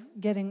effects of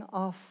getting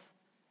off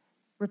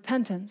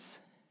repentance.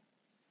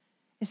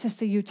 It's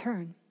just a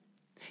U-turn.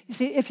 You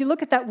see, if you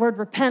look at that word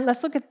repent,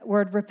 let's look at that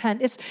word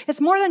repent.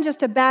 It's more than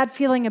just a bad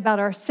feeling about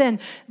our sin.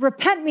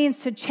 Repent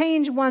means to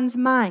change one's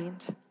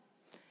mind.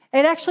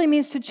 It actually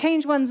means to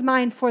change one's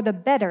mind for the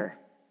better.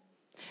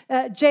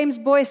 James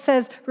Boyce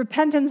says,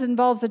 repentance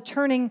involves a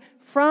turning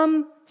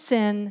from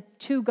sin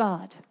to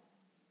God.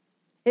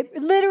 It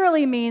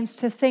literally means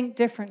to think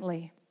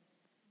differently.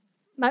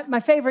 My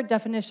favorite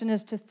definition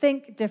is to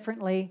think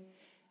differently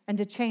and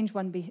to change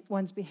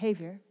one's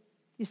behavior.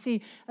 You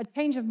see, a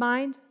change of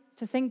mind,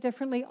 to think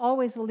differently,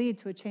 always will lead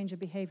to a change of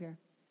behavior.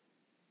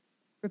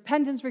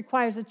 Repentance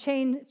requires a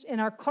change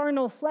in our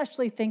carnal,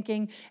 fleshly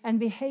thinking and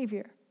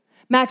behavior.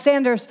 Max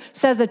Anders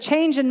says a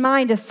change in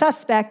mind is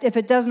suspect if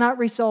it does not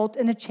result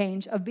in a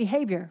change of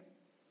behavior.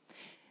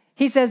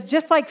 He says,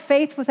 just like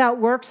faith without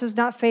works is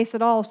not faith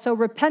at all, so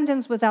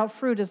repentance without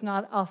fruit is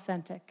not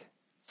authentic.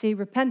 See,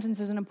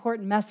 repentance is an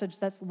important message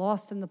that's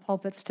lost in the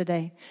pulpits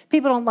today.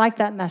 People don't like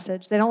that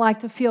message. They don't like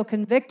to feel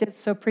convicted,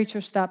 so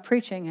preachers stop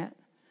preaching it.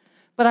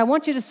 But I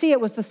want you to see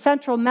it was the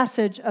central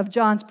message of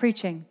John's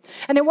preaching.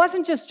 And it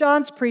wasn't just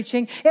John's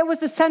preaching. It was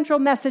the central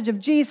message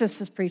of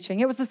Jesus' preaching.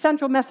 It was the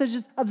central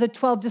message of the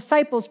 12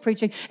 disciples'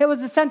 preaching. It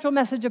was the central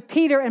message of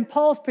Peter and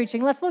Paul's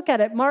preaching. Let's look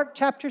at it. Mark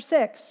chapter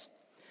 6.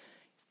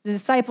 The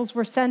disciples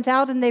were sent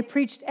out and they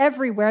preached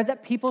everywhere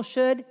that people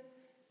should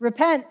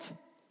repent.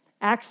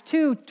 Acts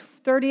 2,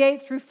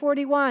 38 through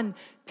 41.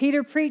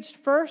 Peter preached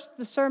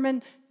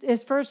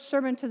his first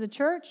sermon to the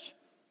church.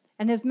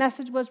 And his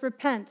message was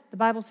repent. The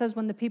Bible says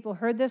when the people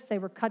heard this, they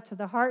were cut to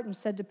the heart and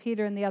said to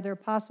Peter and the other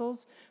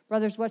apostles,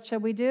 brothers, what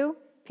shall we do?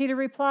 Peter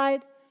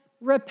replied,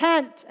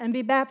 repent and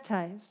be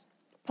baptized.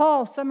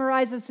 Paul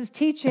summarizes his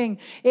teaching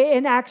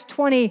in Acts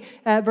 20,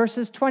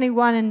 verses 20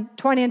 and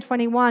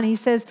 21. He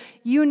says,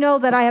 you know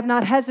that I have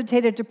not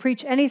hesitated to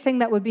preach anything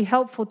that would be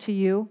helpful to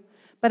you,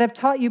 but have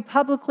taught you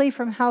publicly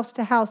from house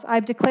to house.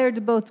 I've declared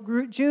to both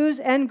Jews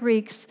and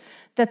Greeks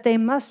that they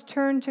must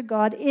turn to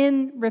God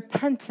in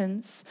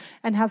repentance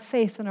and have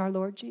faith in our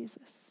Lord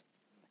Jesus.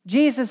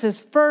 Jesus'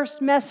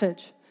 first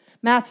message,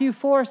 Matthew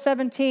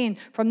 4:17.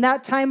 From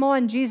that time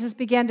on, Jesus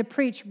began to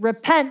preach,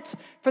 repent,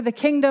 for the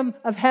kingdom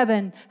of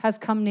heaven has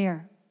come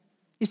near.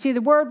 You see,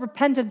 the word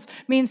repentance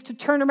means to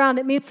turn around.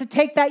 It means to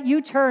take that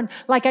U-turn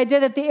like I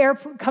did at the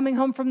airport, coming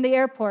home from the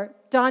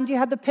airport. Don, do you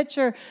have the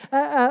picture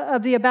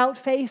of the about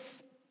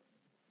face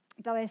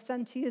that I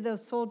sent to you,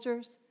 those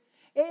soldiers?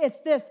 It's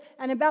this.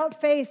 An about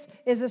face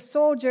is a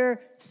soldier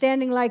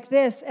standing like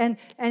this, and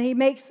he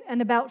makes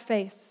an about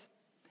face.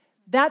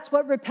 That's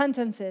what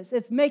repentance is.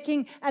 It's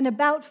making an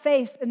about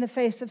face in the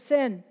face of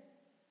sin.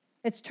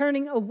 It's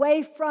turning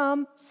away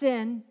from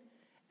sin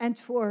and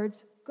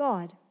towards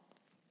God.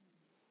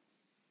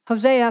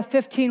 Hosea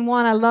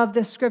 15:1, I love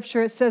this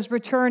scripture. It says,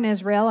 return,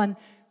 Israel, and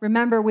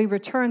remember, we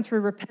return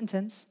through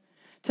repentance.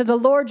 To the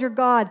Lord your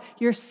God,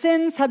 your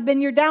sins have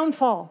been your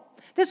downfall.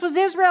 This was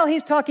Israel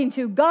he's talking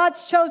to,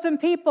 God's chosen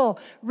people.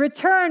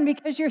 Return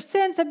because your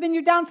sins have been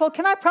your downfall.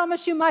 Can I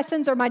promise you my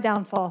sins are my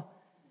downfall?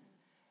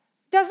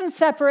 It doesn't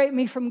separate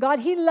me from God.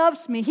 He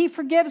loves me. He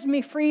forgives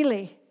me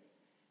freely.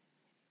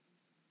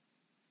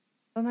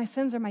 But my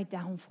sins are my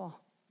downfall.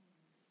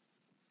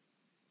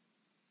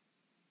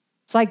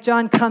 It's like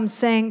John comes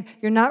saying,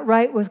 you're not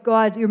right with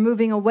God. You're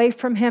moving away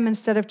from him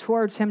instead of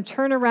towards him.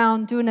 Turn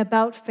around, do an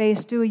about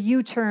face, do a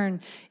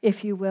U-turn,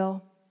 if you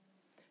will.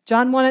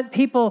 John wanted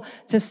people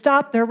to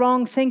stop their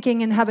wrong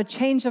thinking and have a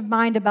change of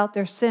mind about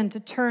their sin, to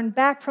turn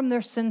back from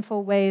their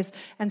sinful ways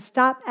and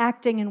stop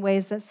acting in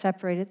ways that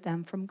separated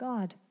them from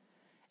God.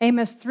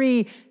 Amos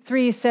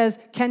 3:3 says,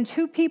 can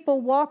two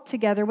people walk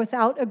together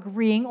without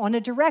agreeing on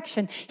a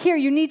direction? Here,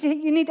 you need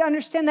to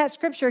understand that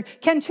scripture.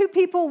 Can two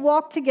people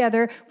walk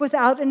together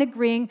without an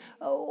agreeing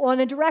on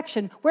a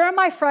direction? Where are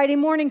my Friday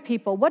morning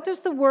people? What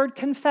does the word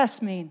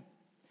confess mean?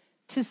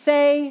 To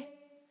say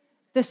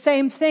the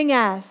same thing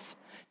as.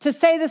 To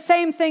say the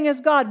same thing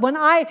as God. When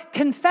I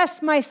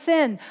confess my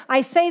sin, I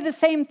say the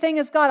same thing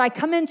as God. I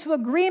come into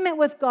agreement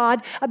with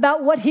God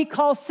about what he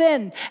calls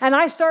sin. And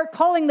I start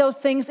calling those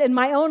things in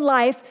my own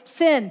life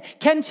sin.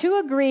 Can two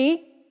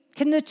agree?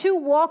 Can the two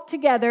walk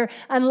together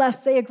unless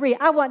they agree?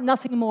 I want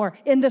nothing more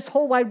in this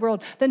whole wide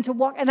world than to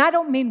walk. And I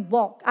don't mean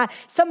walk.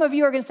 Some of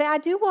you are going to say, I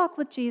do walk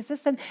with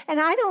Jesus and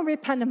I don't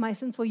repent of my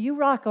sins. Well, you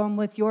rock on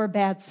with your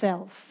bad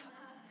self.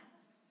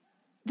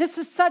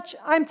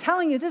 I'm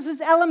telling you, this is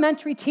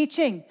elementary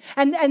teaching.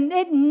 And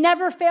it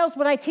never fails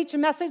when I teach a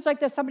message like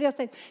this. Somebody else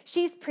say,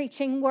 she's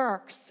preaching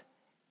works.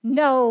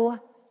 No,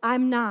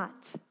 I'm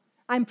not.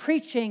 I'm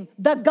preaching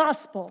the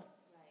gospel.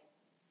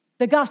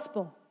 The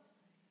gospel.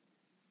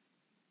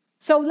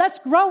 So let's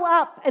grow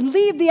up and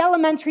leave the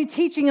elementary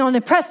teaching on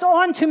and press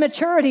on to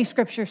maturity,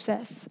 Scripture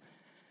says.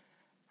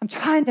 I'm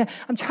trying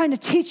to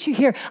teach you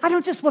here. I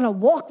don't just want to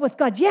walk with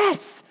God.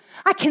 Yes,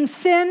 I can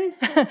sin.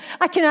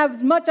 I can have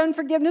as much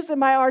unforgiveness in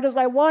my heart as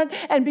I want.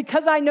 And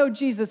because I know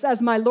Jesus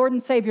as my Lord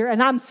and Savior,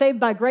 and I'm saved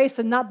by grace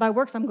and not by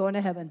works, I'm going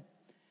to heaven.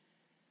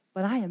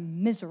 But I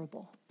am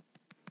miserable.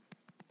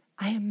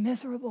 I am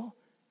miserable.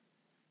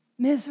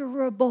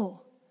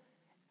 Miserable.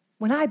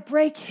 When I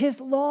break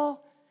his law,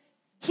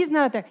 he's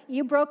not out there.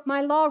 You broke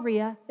my law,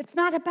 Rhea. It's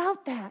not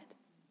about that.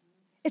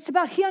 It's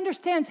about he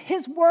understands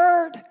his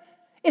word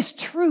is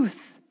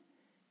truth.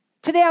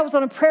 Today I was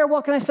on a prayer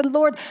walk and I said,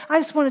 Lord, I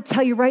just want to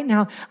tell you right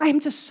now, I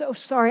am just so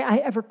sorry I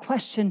ever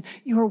questioned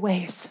your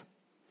ways.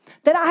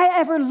 That I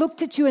ever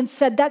looked at you and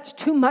said, that's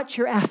too much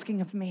you're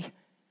asking of me.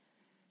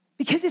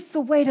 Because it's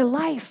the way to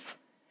life.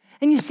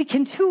 And you see,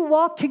 can two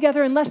walk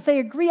together unless they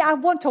agree? I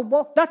want to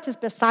walk not just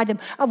beside him,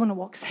 I want to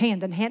walk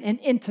hand in hand in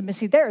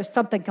intimacy. There is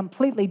something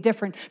completely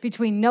different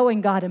between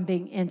knowing God and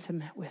being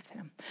intimate with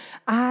him.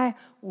 I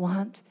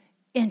want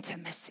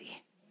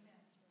intimacy.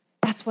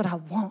 That's what I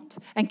want.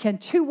 And can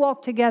two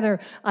walk together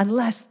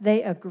unless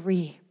they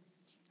agree?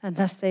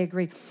 Unless they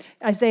agree.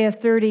 Isaiah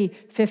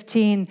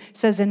 30:15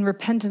 says, in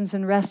repentance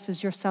and rest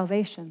is your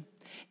salvation.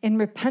 In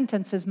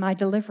repentance is my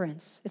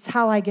deliverance. It's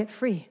how I get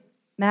free.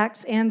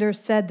 Max Anders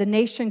said the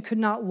nation could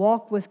not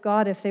walk with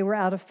God if they were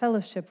out of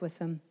fellowship with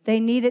him. They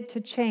needed to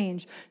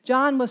change.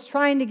 John was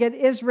trying to get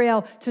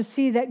Israel to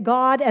see that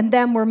God and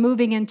them were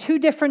moving in two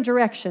different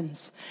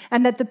directions,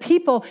 and that the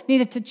people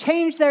needed to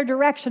change their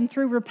direction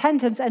through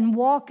repentance and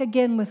walk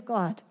again with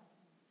God.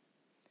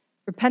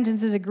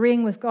 Repentance is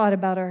agreeing with God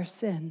about our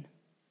sin.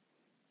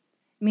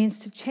 It means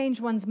to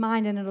change one's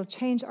mind, and it'll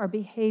change our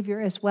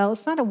behavior as well.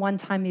 It's not a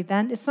one-time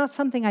event. It's not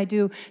something I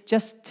do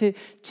just to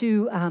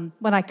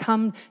when I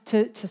come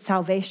to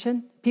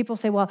salvation. People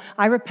say, well,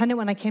 I repented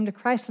when I came to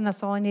Christ, and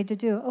that's all I need to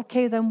do.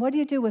 Okay, then what do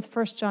you do with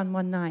 1 John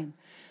 1:9?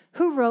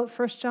 Who wrote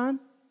 1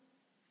 John?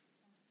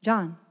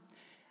 John.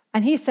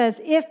 And he says,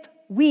 if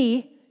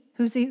we,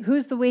 who's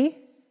the we?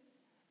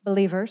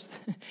 Believers.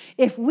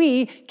 If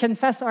we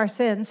confess our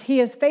sins, he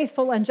is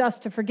faithful and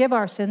just to forgive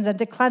our sins and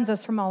to cleanse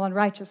us from all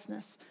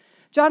unrighteousness.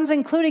 John's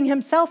including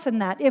himself in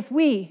that. If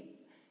we.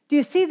 Do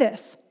you see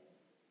this?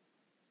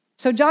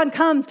 So John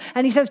comes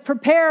and he says,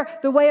 prepare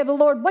the way of the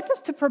Lord. What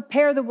does to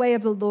prepare the way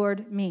of the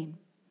Lord mean?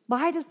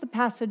 Why does the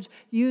passage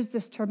use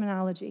this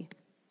terminology?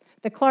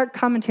 The Clark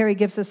commentary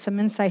gives us some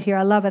insight here.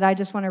 I love it. I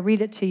just want to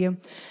read it to you.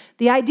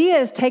 The idea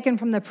is taken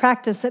from the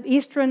practice of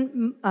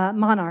Eastern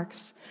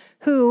monarchs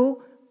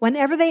who,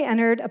 whenever they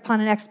entered upon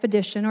an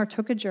expedition or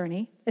took a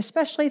journey,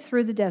 especially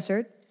through the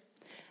desert,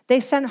 they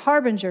sent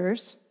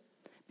harbingers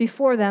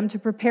before them to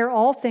prepare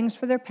all things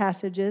for their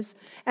passages,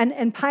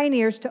 and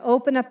pioneers to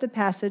open up the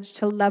passage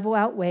to level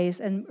out ways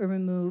and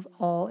remove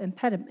all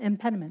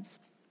impediments.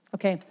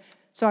 Okay,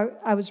 so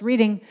I was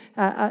reading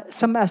a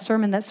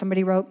sermon that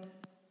somebody wrote.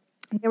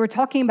 They were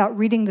talking about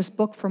reading this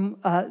book from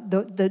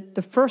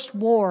the first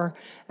war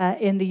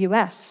in the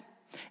U.S.,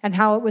 and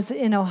how it was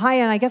in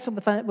Ohio, and I guess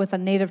with a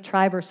native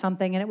tribe or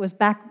something, and it was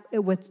back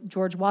with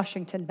George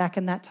Washington back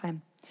in that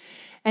time.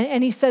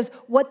 And he says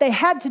what they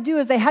had to do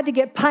is they had to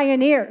get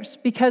pioneers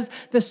because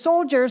the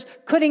soldiers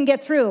couldn't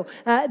get through.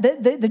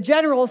 The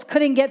generals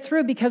couldn't get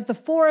through because the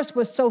forest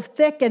was so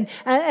thick and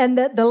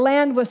the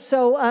land was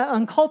so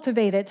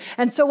uncultivated.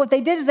 And so what they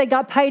did is they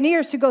got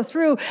pioneers to go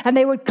through, and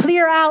they would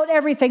clear out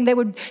everything. They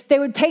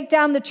would take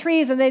down the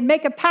trees, and they'd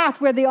make a path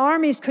where the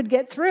armies could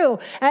get through.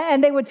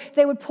 And they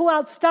would pull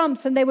out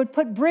stumps, and they would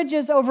put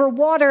bridges over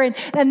water,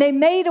 and they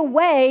made a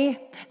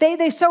way.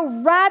 They so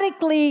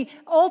radically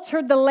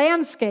altered the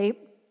landscape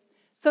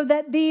so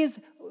that these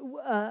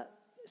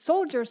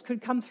soldiers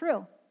could come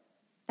through.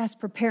 That's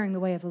preparing the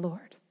way of the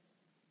Lord.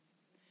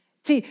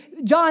 See,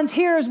 John's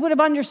hearers would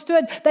have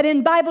understood that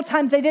in Bible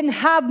times they didn't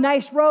have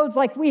nice roads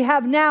like we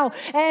have now.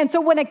 And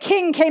so when a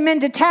king came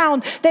into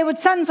town, they would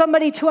send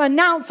somebody to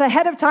announce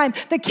ahead of time,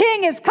 the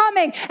king is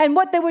coming. And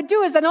what they would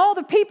do is then all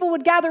the people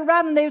would gather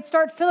around, and they would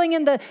start filling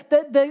in the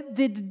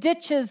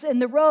ditches in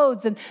the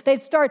roads. And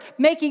they'd start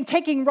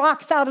taking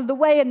rocks out of the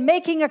way and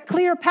making a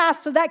clear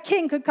path so that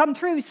king could come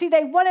through. See,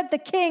 they wanted the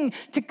king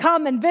to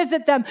come and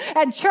visit them.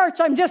 And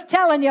church, I'm just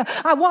telling you,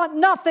 I want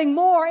nothing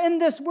more in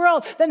this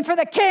world than for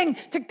the king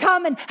to come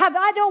and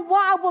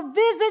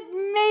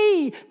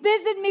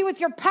visit me with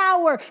your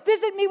power,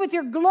 visit me with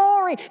your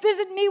glory,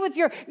 visit me with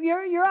your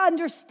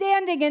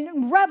understanding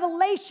and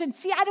revelation.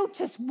 See, I don't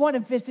just want to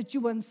visit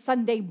you on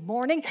Sunday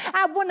morning.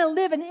 I want to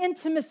live in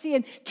intimacy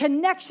and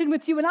connection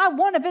with you, and I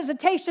want a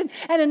visitation.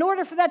 And in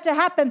order for that to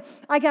happen,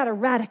 I got to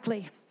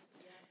radically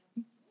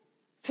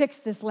fix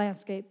this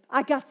landscape.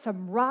 I got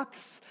some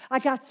rocks. I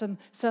got some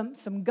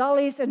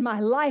gullies in my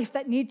life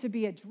that need to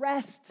be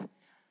addressed.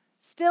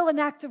 Still an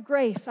act of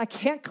grace. I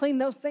can't clean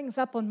those things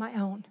up on my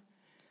own.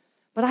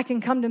 But I can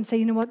come to him and say,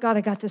 you know what, God,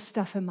 I got this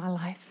stuff in my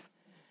life.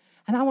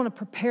 And I want to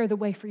prepare the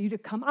way for you to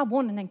come. I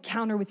want an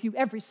encounter with you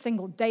every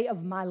single day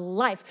of my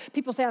life.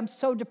 People say, I'm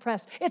so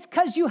depressed. It's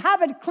because you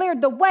haven't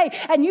cleared the way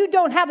and you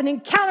don't have an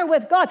encounter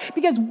with God.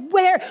 Because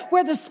where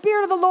the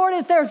Spirit of the Lord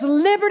is, there's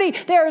liberty,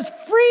 there's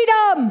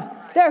freedom,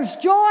 there's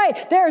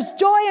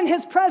joy in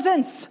his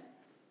presence.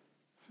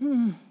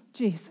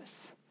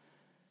 Jesus.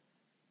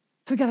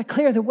 So we got to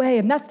clear the way.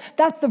 And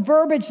that's the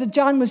verbiage that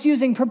John was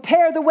using.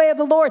 Prepare the way of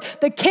the Lord.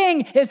 The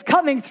king is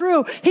coming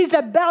through. He's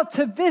about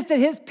to visit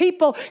his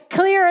people.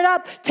 Clear it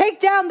up.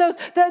 Take down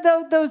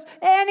those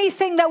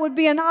anything that would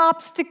be an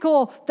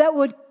obstacle that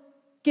would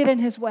get in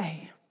his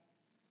way.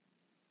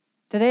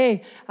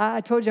 Today,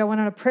 I told you I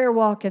went on a prayer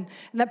walk, and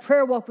that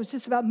prayer walk was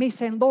just about me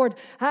saying, Lord,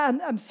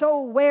 I'm so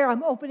aware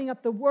I'm opening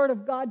up the Word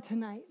of God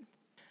tonight.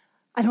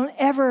 I don't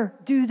ever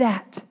do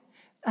that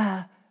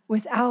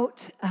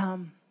without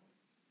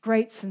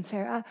great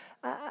sincerity.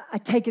 I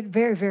take it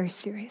very, very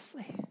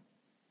seriously.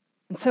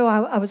 And so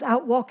I was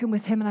out walking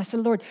with him, and I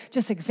said, Lord,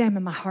 just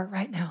examine my heart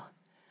right now.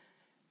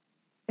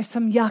 There's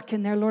some yuck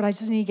in there, Lord. I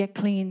just need to get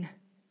clean.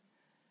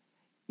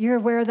 You're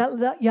aware of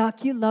that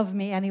yuck. You love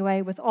me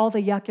anyway with all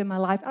the yuck in my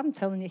life. I'm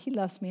telling you, he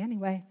loves me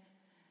anyway.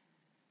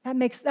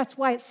 That's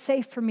why it's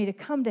safe for me to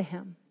come to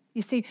him.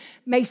 You see,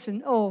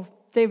 Mason,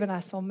 Dave and I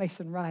saw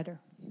Mason Ryder.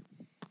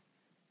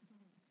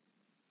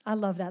 I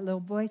love that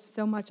little boy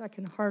so much I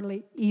can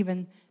hardly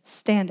even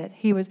stand it.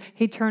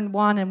 He turned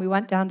 1, and we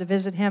went down to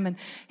visit him, and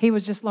he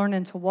was just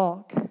learning to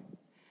walk.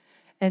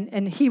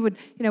 And he would,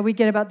 we'd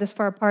get about this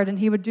far apart, and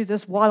he would do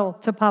this waddle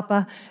to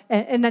Papa,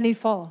 and then he'd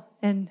fall.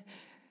 And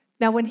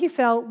now when he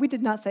fell, we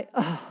did not say,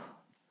 oh,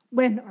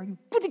 when are you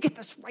going to get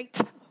this right?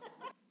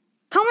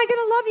 How am I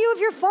going to love you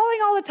if you're falling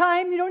all the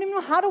time? You don't even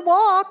know how to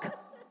walk.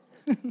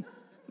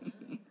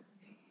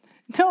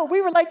 No,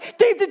 we were like,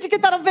 Dave, did you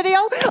get that on video?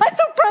 I'm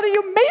so proud of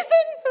you,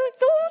 Mason.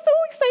 I'm so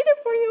excited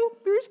for you.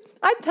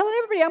 I'm telling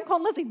everybody, I'm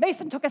calling Lizzie.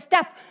 Mason took a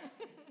step.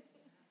 I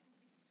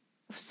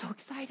was so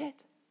excited.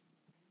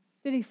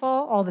 Did he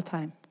fall? All the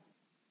time.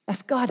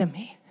 That's God in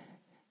me.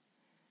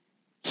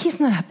 He's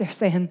not up there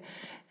saying,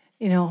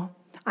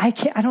 I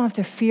don't have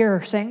to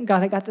fear saying,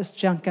 God, I got this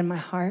junk in my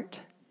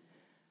heart.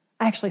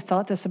 I actually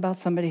thought this about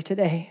somebody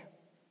today.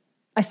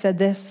 I said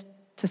this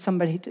to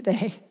somebody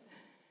today.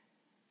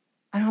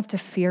 I don't have to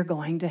fear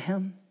going to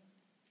him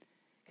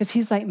because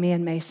he's like me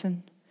and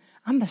Mason.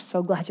 I'm just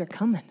so glad you're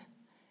coming.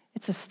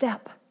 It's a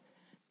step.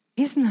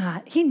 He's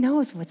not. He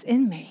knows what's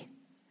in me.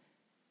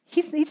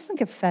 He doesn't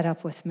get fed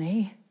up with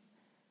me.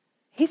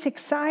 He's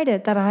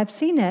excited that I've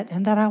seen it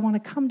and that I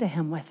want to come to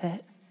him with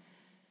it.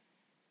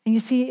 And you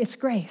see, it's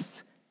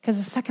grace. Because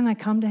the second I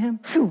come to him,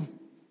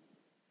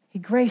 he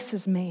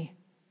graces me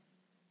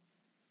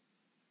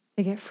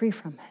to get free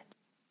from it.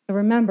 So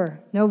remember,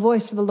 no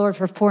voice of the Lord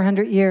for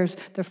 400 years.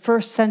 The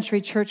first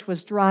century church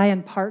was dry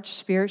and parched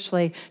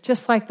spiritually,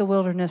 just like the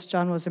wilderness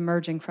John was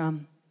emerging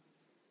from.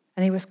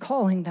 And he was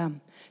calling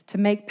them to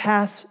make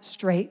paths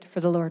straight for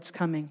the Lord's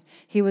coming.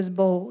 He was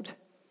bold.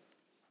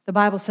 The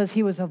Bible says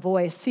he was a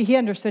voice. See, he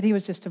understood he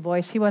was just a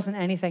voice. He wasn't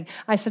anything.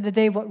 I said to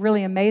Dave, what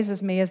really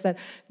amazes me is that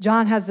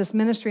John has this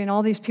ministry and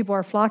all these people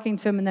are flocking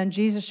to him, and then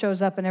Jesus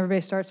shows up and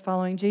everybody starts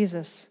following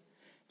Jesus.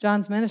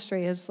 John's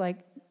ministry is like,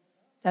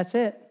 that's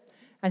it.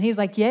 And he's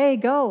like, yay,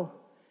 go.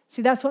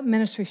 See, that's what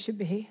ministry should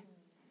be.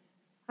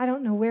 I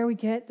don't know where we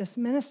get this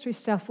ministry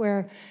stuff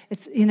where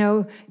it's,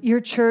 your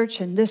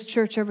church and this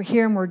church over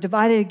here, and we're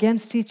divided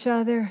against each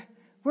other.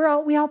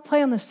 We all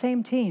play on the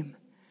same team.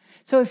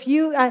 So if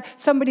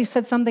somebody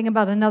said something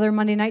about another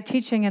Monday night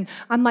teaching, and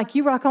I'm like,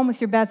 you rock on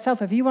with your bad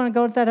self. If you want to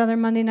go to that other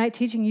Monday night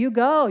teaching, you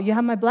go. You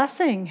have my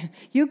blessing.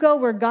 You go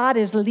where God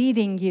is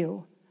leading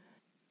you.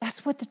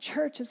 That's what the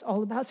church is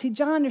all about. See,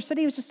 John understood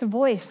he was just a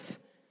voice.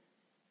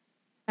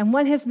 And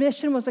when his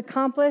mission was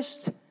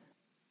accomplished,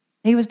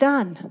 he was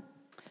done.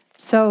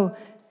 So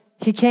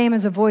he came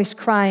as a voice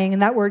crying,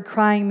 and that word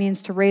crying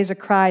means to raise a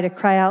cry, to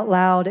cry out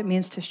loud. It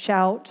means to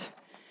shout.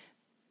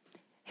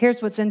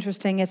 Here's what's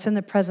interesting. It's in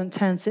the present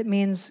tense. It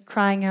means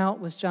crying out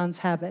was John's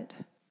habit.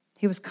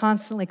 He was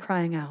constantly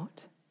crying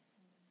out.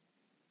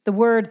 The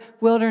word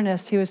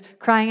wilderness, he was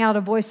crying out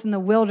a voice in the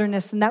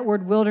wilderness, and that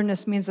word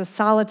wilderness means a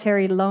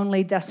solitary,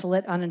 lonely,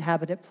 desolate,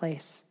 uninhabited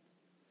place.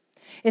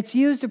 It's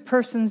used of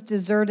persons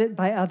deserted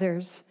by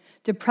others,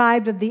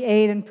 deprived of the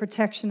aid and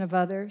protection of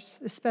others,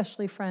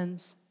 especially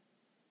friends.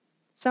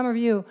 Some of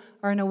you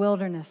are in a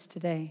wilderness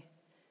today.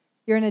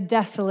 You're in a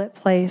desolate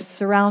place,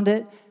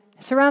 surrounded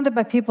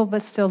by people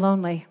but still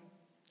lonely,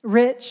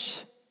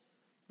 rich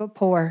but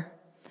poor,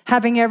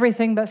 having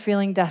everything but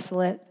feeling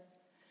desolate.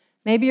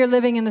 Maybe you're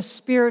living in a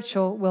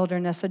spiritual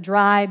wilderness, a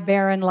dry,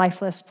 barren,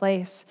 lifeless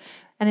place.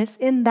 And it's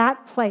in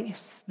that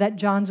place that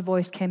John's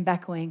voice came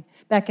beckoning,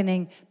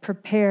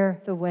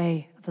 prepare the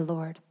way of the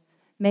Lord.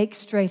 Make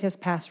straight his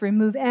paths.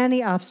 Remove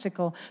any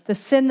obstacle, the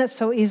sin that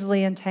so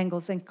easily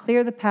entangles, and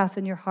clear the path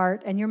in your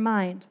heart and your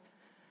mind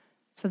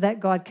so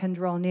that God can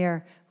draw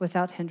near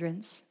without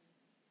hindrance.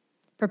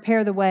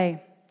 Prepare the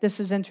way. This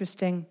is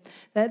interesting.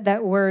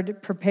 That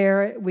word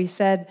prepare, we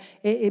said,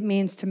 it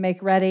means to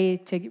make ready,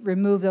 to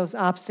remove those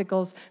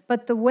obstacles.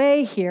 But the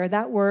way here,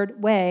 that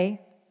word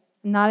way,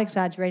 I'm not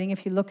exaggerating.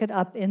 If you look it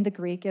up in the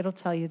Greek, it'll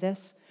tell you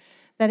this,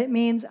 that it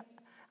means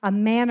a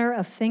manner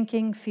of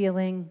thinking,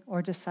 feeling,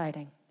 or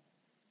deciding.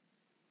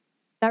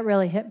 That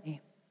really hit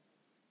me.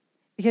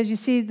 Because you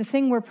see, the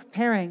thing we're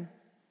preparing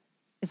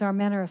is our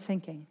manner of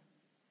thinking.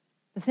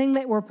 The thing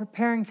that we're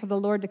preparing for the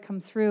Lord to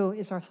come through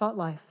is our thought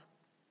life,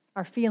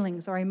 our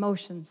feelings, our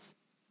emotions.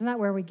 Isn't that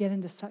where we get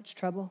into such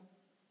trouble?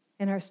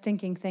 In our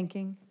stinking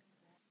thinking?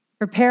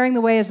 Preparing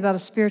the way is about a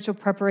spiritual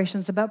preparation.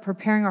 It's about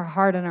preparing our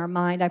heart and our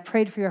mind. I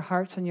prayed for your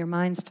hearts and your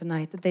minds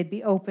tonight, that they'd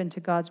be open to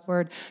God's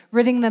word,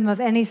 ridding them of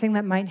anything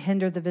that might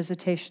hinder the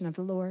visitation of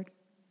the Lord.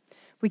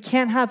 We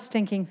can't have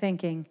stinking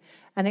thinking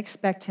and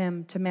expect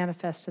him to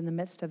manifest in the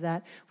midst of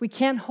that. We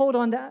can't hold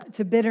on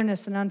to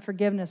bitterness and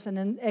unforgiveness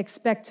and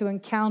expect to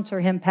encounter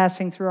him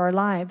passing through our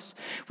lives.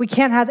 We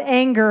can't have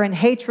anger and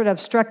hatred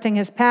obstructing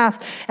his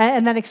path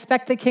and then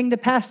expect the king to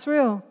pass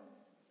through.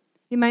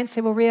 You might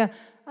say, well, Rhea,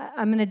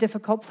 I'm in a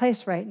difficult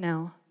place right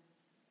now.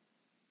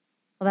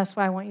 Well, that's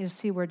why I want you to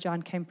see where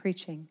John came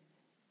preaching,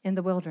 in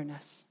the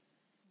wilderness.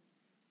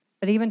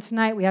 But even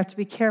tonight, we have to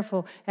be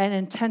careful and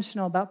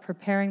intentional about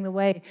preparing the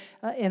way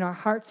in our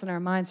hearts and our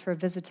minds for a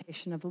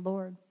visitation of the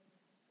Lord.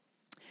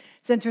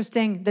 It's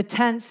interesting, the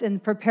tense in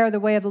prepare the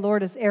way of the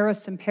Lord is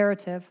aorist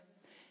imperative.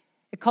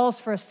 It calls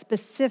for a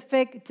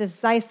specific,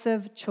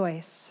 decisive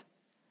choice.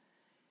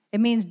 It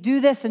means do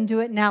this and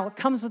do it now. It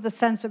comes with a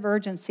sense of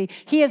urgency.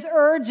 He is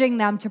urging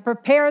them to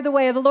prepare the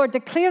way of the Lord, to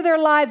clear their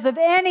lives of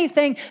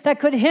anything that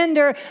could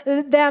hinder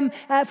them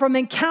from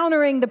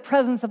encountering the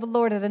presence of the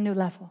Lord at a new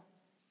level.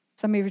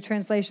 Some of your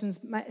translations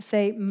might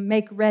say,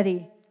 make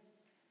ready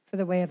for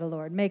the way of the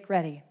Lord. Make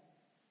ready.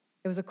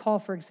 It was a call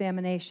for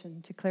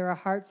examination to clear our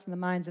hearts and the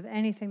minds of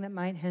anything that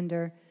might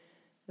hinder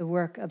the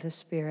work of the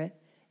Spirit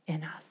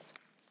in us.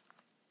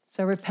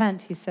 So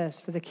repent, he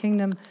says, for the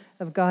kingdom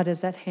of God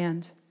is at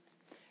hand.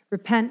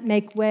 Repent,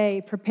 make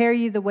way, prepare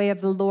ye the way of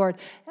the Lord.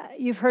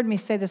 You've heard me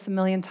say this a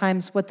million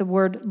times, what the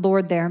word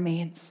Lord there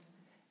means.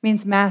 It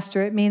means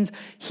master. It means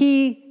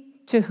he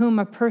to whom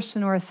a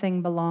person or a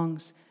thing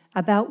belongs,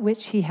 about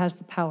which he has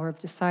the power of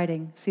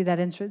deciding. See,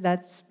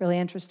 that's really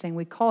interesting.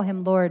 We call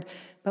him Lord,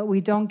 but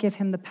we don't give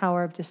him the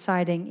power of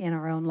deciding in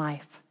our own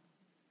life.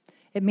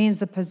 It means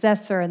the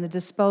possessor and the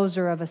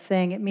disposer of a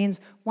thing. It means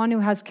one who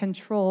has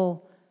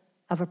control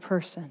of a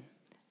person.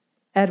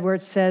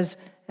 Edwards says,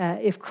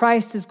 if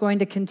Christ is going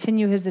to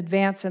continue his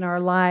advance in our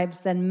lives,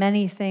 then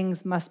many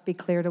things must be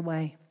cleared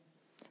away.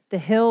 The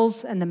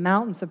hills and the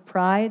mountains of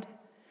pride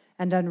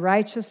and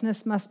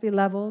unrighteousness must be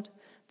leveled.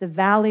 The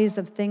valleys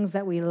of things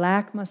that we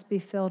lack must be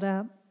filled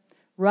up.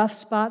 Rough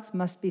spots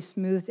must be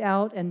smoothed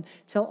out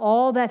until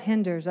all that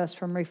hinders us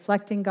from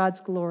reflecting God's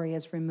glory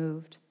is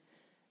removed.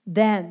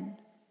 Then,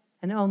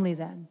 and only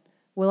then,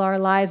 will our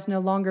lives no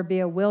longer be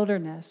a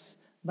wilderness,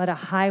 but a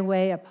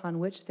highway upon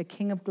which the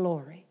King of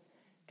glory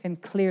can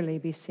clearly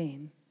be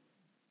seen.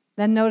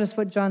 Then notice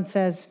what John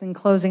says in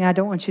closing. I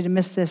don't want you to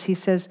miss this. He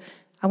says,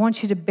 I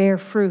want you to bear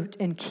fruit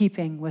in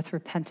keeping with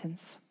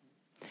repentance.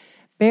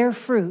 Bear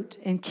fruit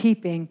in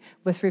keeping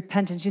with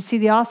repentance. You see,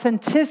 the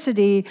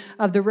authenticity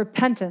of the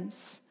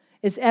repentance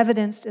is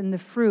evidenced in the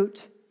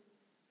fruit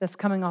that's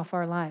coming off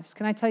our lives.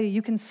 Can I tell you,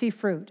 you can see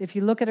fruit. If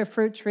you look at a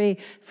fruit tree,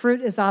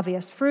 fruit is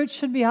obvious. Fruit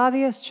should be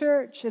obvious,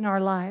 church, in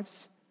our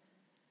lives.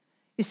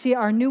 You see,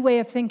 our new way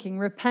of thinking,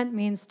 repent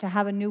means to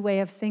have a new way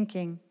of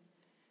thinking,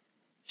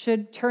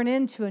 should turn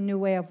into a new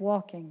way of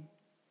walking.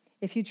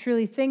 If you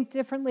truly think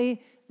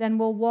differently, then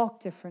we'll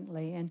walk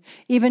differently. And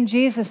even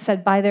Jesus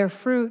said, by their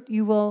fruit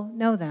you will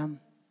know them.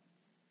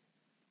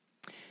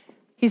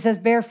 He says,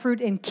 bear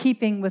fruit in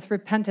keeping with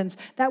repentance.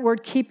 That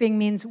word keeping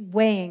means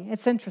weighing.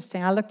 It's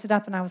interesting. I looked it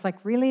up and I was like,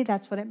 really?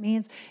 That's what it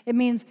means? It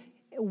means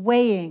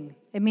weighing.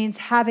 It means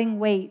having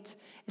weight.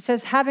 It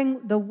says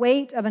having the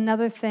weight of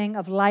another thing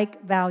of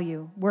like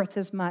value, worth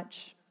as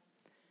much.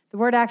 The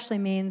word actually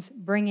means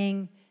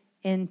bringing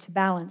into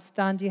balance.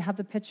 Don, do you have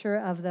the picture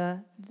of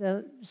the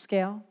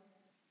scale?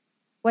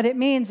 What it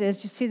means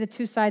is, you see the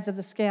two sides of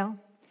the scale?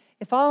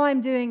 If all I'm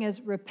doing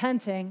is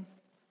repenting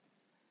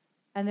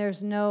and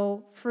there's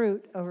no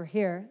fruit over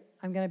here,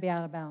 I'm going to be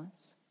out of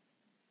balance.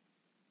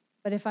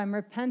 But if I'm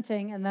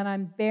repenting and then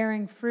I'm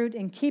bearing fruit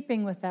in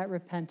keeping with that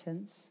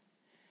repentance,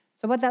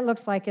 so what that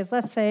looks like is,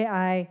 let's say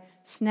I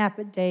snap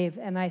at Dave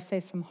and I say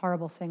some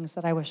horrible things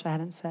that I wish I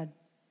hadn't said.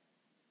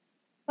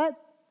 But,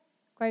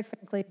 quite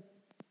frankly,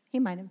 he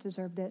might have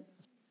deserved it.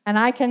 And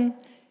I can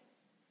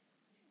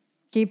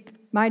keep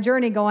my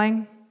journey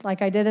going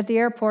like I did at the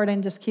airport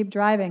and just keep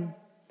driving.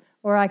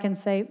 Or I can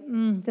say,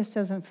 this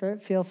doesn't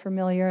feel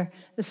familiar.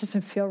 This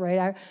doesn't feel right.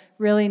 I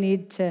really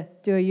need to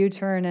do a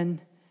U-turn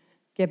and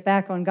get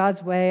back on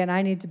God's way, and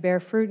I need to bear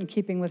fruit in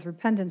keeping with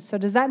repentance. So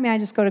does that mean I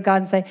just go to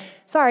God and say,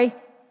 sorry,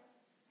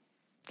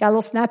 got a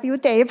little snappy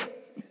with Dave?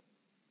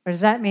 Or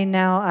does that mean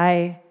now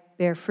I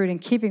bear fruit in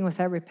keeping with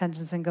that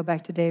repentance and go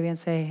back to Dave and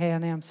say, hey,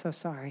 honey, I'm so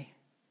sorry.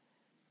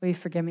 Will you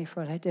forgive me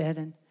for what I did?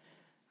 And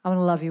I want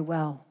to love you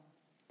well.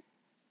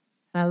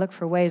 And I look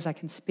for ways I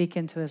can speak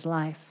into his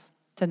life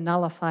to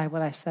nullify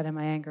what I said in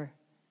my anger.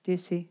 Do you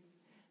see?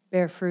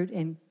 Bear fruit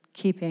in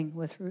keeping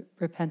with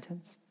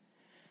repentance.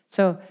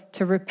 So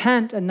to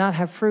repent and not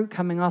have fruit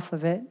coming off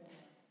of it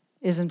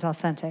isn't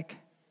authentic.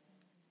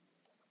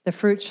 The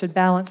fruit should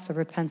balance the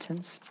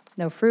repentance.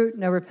 No fruit,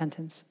 no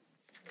repentance.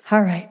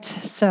 All right,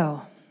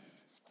 so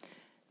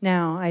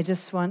now I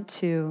just want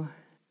to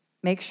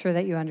make sure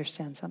that you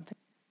understand something.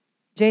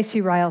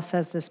 J.C. Ryle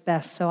says this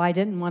best, so I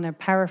didn't want to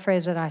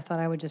paraphrase it. I thought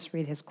I would just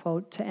read his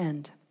quote to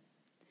end.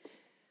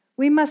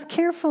 We must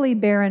carefully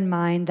bear in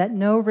mind that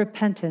no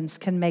repentance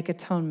can make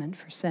atonement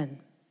for sin.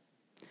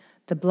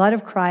 The blood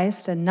of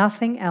Christ and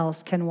nothing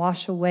else can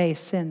wash away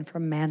sin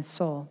from man's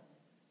soul.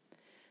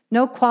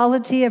 No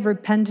quality of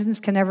repentance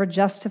can ever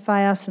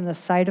justify us in the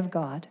sight of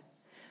God.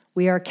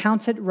 We are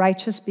counted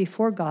righteous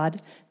before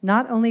God,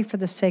 not only for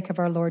the sake of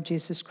our Lord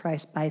Jesus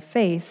Christ by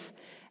faith,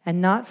 and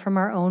not from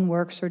our own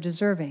works or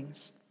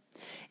deservings.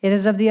 It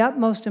is of the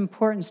utmost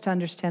importance to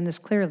understand this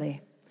clearly.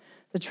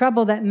 The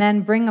trouble that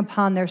men bring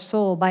upon their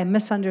soul by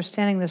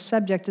misunderstanding the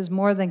subject is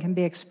more than can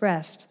be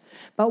expressed.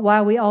 But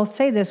while we all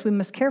say this, we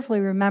must carefully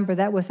remember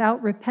that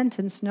without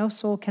repentance, no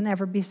soul can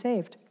ever be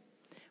saved.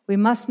 We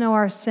must know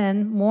our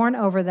sin, mourn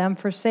over them,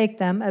 forsake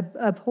them,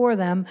 abhor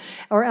them,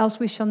 or else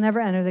we shall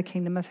never enter the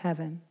kingdom of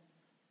heaven.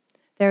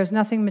 There is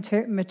nothing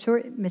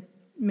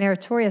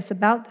meritorious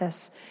about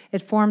this.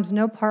 It forms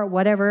no part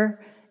whatever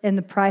in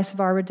the price of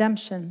our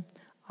redemption.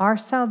 Our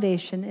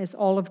salvation is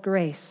all of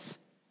grace,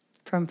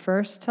 from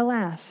first to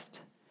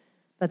last.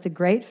 But the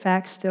great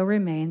fact still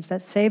remains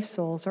that saved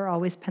souls are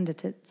always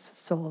penitent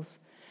souls,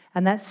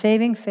 and that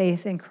saving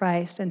faith in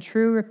Christ and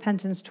true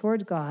repentance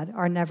toward God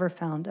are never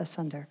found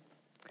asunder.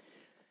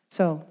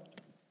 So,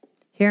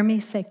 hear me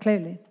say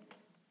clearly,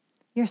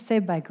 you're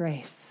saved by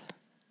grace,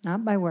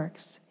 not by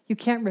works. You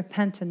can't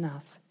repent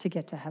enough to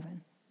get to heaven.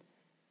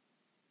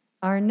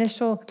 Our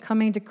initial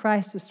coming to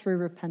Christ is through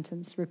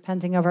repentance.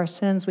 Repenting of our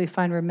sins, we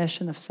find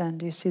remission of sin.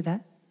 Do you see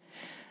that?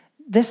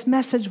 This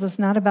message was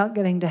not about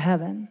getting to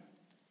heaven.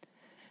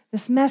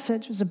 This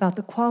message was about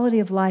the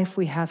quality of life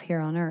we have here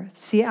on earth.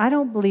 See, I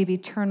don't believe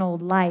eternal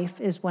life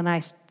is when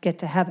I get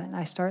to heaven.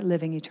 I start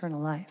living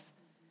eternal life.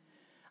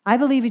 I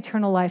believe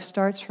eternal life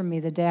starts for me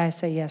the day I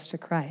say yes to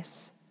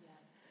Christ.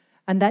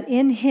 And that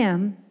in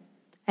him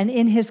and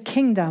in his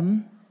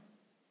kingdom,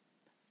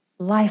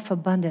 life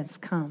abundance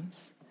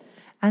comes.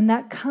 And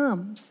that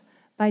comes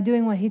by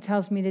doing what he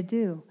tells me to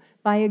do,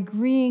 by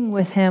agreeing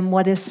with him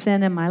what is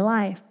sin in my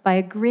life, by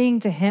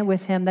agreeing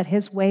with him that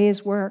his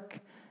ways work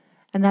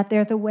and that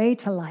they're the way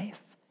to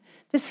life.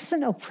 This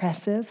isn't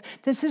oppressive.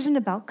 This isn't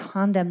about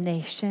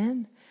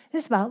condemnation.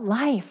 This is about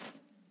life.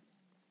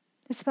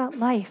 It's about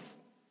life.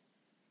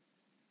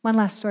 One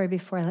last story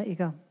before I let you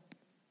go.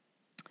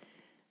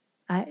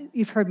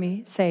 You've heard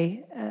me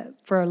say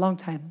for a long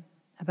time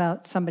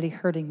about somebody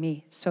hurting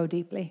me so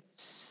deeply,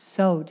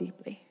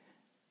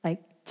 like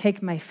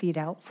take my feet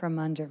out from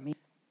under me.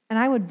 And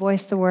I would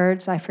voice the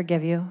words, I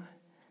forgive you,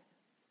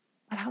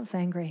 but I was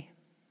angry.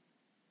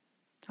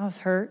 I was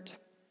hurt,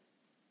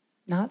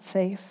 not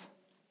safe.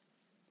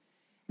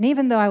 And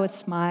even though I would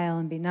smile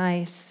and be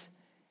nice,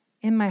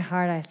 in my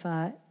heart I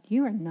thought,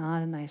 you are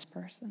not a nice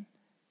person,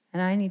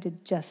 and I need to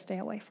just stay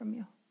away from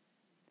you.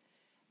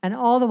 And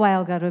all the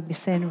while, God would be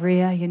saying,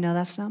 Rhea, you know,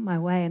 that's not my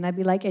way. And I'd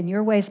be like, and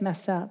your way's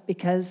messed up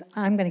because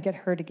I'm going to get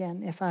hurt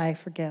again if I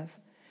forgive.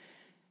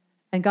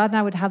 And God and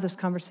I would have this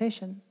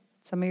conversation.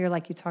 Some of you are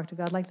like, you talk to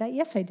God like that?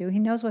 Yes, I do. He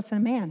knows what's in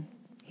a man.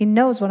 He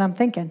knows what I'm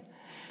thinking.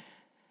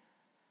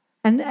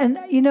 And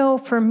you know,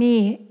 for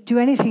me, do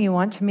anything you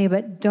want to me,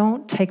 but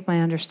don't take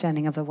my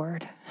understanding of the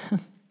word.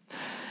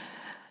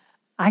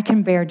 I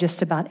can bear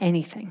just about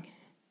anything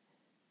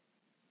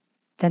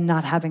than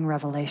not having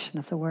revelation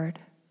of the word.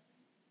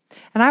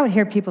 And I would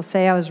hear people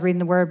say, I was reading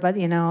the word, but,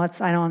 you know,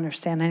 I don't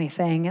understand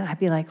anything. And I'd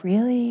be like,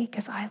 really?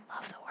 Because I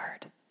love the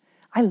word.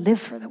 I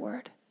live for the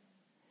word.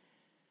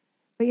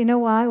 But you know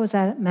why I was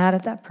mad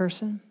at that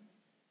person?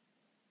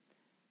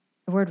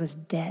 The word was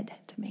dead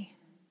to me.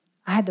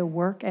 I had to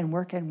work and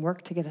work and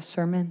work to get a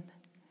sermon.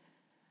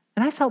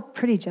 And I felt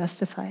pretty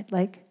justified,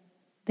 like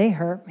they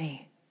hurt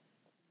me.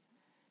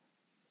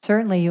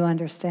 Certainly you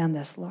understand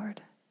this,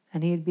 Lord.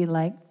 And he'd be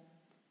like,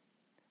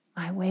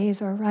 my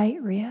ways are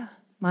right, Rhea.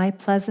 My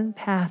pleasant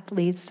path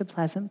leads to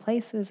pleasant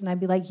places. And I'd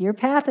be like, your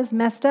path is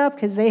messed up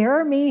because they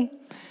hurt me.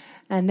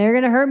 And they're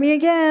going to hurt me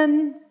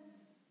again.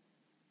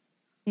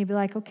 He'd be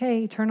like,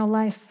 okay, eternal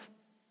life.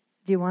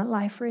 Do you want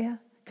life, Rhea?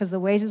 Because the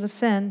wages of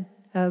sin,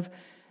 of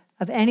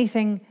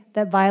anything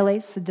that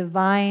violates the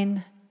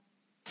divine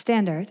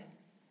standard,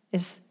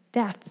 is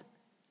death.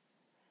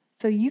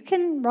 So you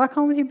can rock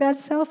on with your bad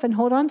self and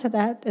hold on to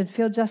that and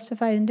feel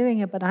justified in doing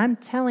it. But I'm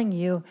telling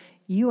you,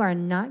 you are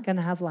not going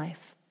to have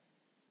life.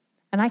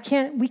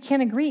 And we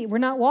can't agree. We're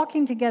not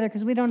walking together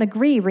because we don't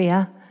agree,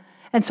 Rhea.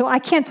 And so I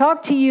can't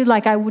talk to you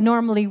like I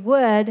normally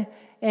would.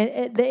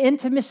 The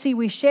intimacy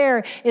we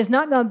share is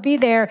not going to be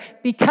there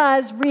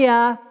because,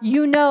 Rhea,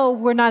 you know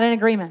we're not in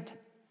agreement.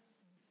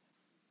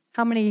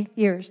 How many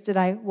years did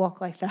I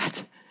walk like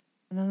that?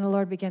 And then the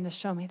Lord began to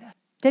show me that.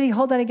 Did he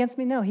hold that against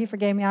me? No, he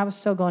forgave me. I was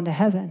still going to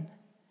heaven.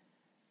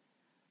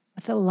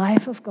 But the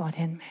life of God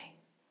in me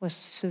was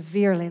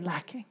severely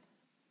lacking.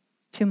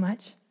 Too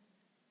much?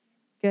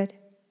 Good?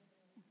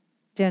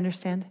 Do you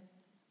understand?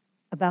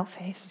 About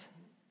face.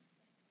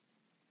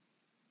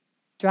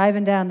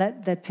 Driving down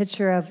that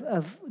picture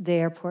of the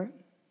airport.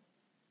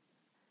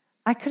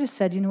 I could have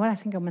said, you know what, I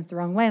think I went the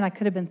wrong way. And I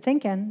could have been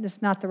thinking, this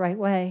is not the right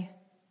way.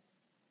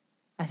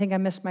 I think I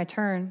missed my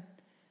turn.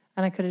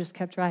 And I could have just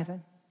kept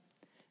driving.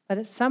 But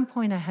at some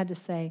point I had to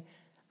say,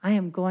 I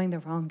am going the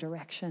wrong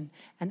direction.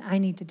 And I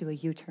need to do a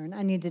U-turn.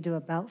 I need to do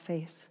about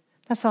face.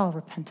 That's all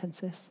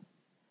repentance is.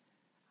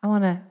 I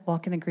want to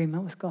walk in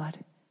agreement with God.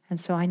 And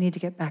so I need to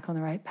get back on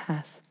the right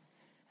path.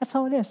 That's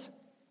all it is.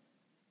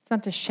 It's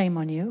not to shame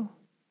on you.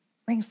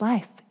 It brings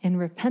life in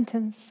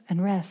repentance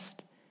and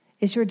rest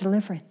is your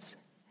deliverance.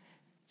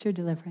 It's your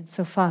deliverance.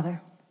 So,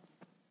 Father,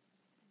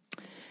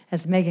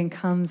 as Megan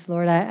comes,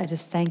 Lord, I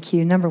just thank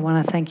you. Number one,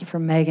 I thank you for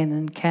Megan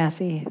and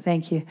Kathy.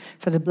 Thank you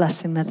for the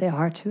blessing that they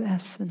are to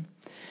us. And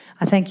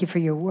I thank you for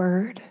your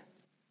word.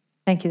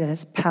 Thank you that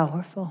it's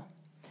powerful.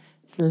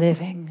 It's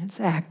living, it's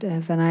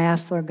active. And I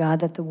ask, Lord God,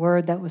 that the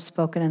word that was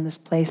spoken in this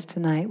place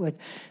tonight would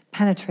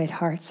penetrate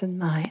hearts and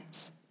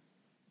minds.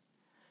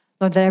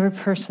 Lord, that every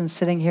person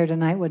sitting here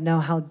tonight would know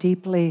how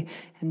deeply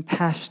and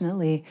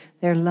passionately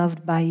they're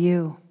loved by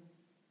you.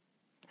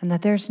 And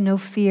that there's no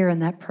fear in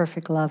that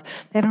perfect love.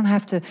 They don't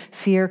have to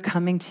fear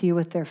coming to you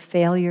with their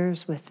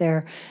failures, with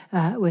their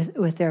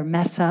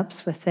mess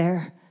ups, with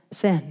their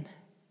sin.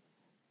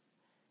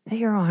 That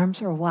your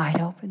arms are wide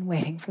open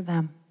waiting for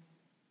them,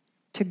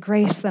 to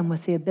grace them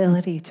with the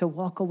ability to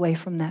walk away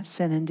from that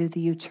sin and do the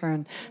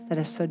U-turn that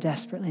is so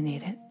desperately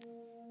needed.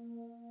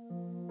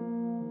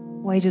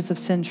 Wages of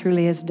sin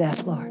truly is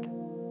death, Lord.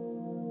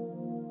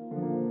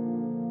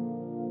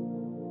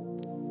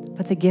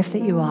 But the gift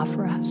that you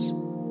offer us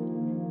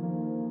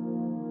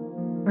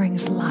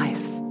brings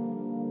life.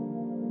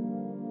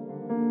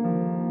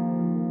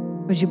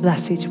 Would you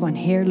bless each one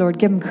here? Lord,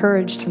 give them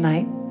courage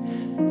tonight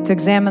to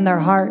examine their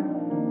heart,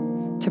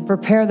 to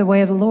prepare the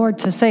way of the Lord,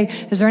 to say,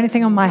 is there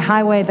anything on my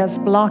highway that's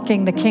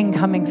blocking the King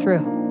coming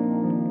through?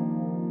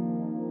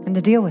 And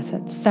to deal with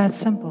it. It's that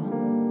simple.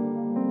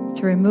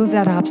 To remove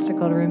that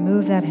obstacle, to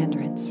remove that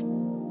hindrance.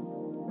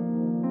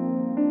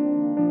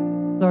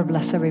 Lord,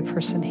 bless every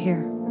person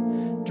here.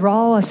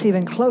 Draw us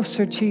even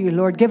closer to you,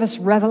 Lord. Give us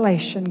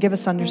revelation. Give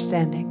us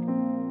understanding.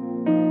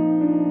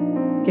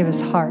 Give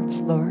us hearts,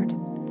 Lord,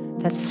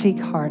 that seek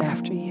hard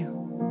after you.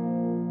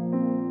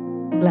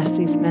 Bless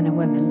these men and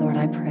women, Lord,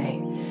 I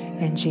pray.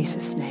 In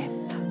Jesus' name.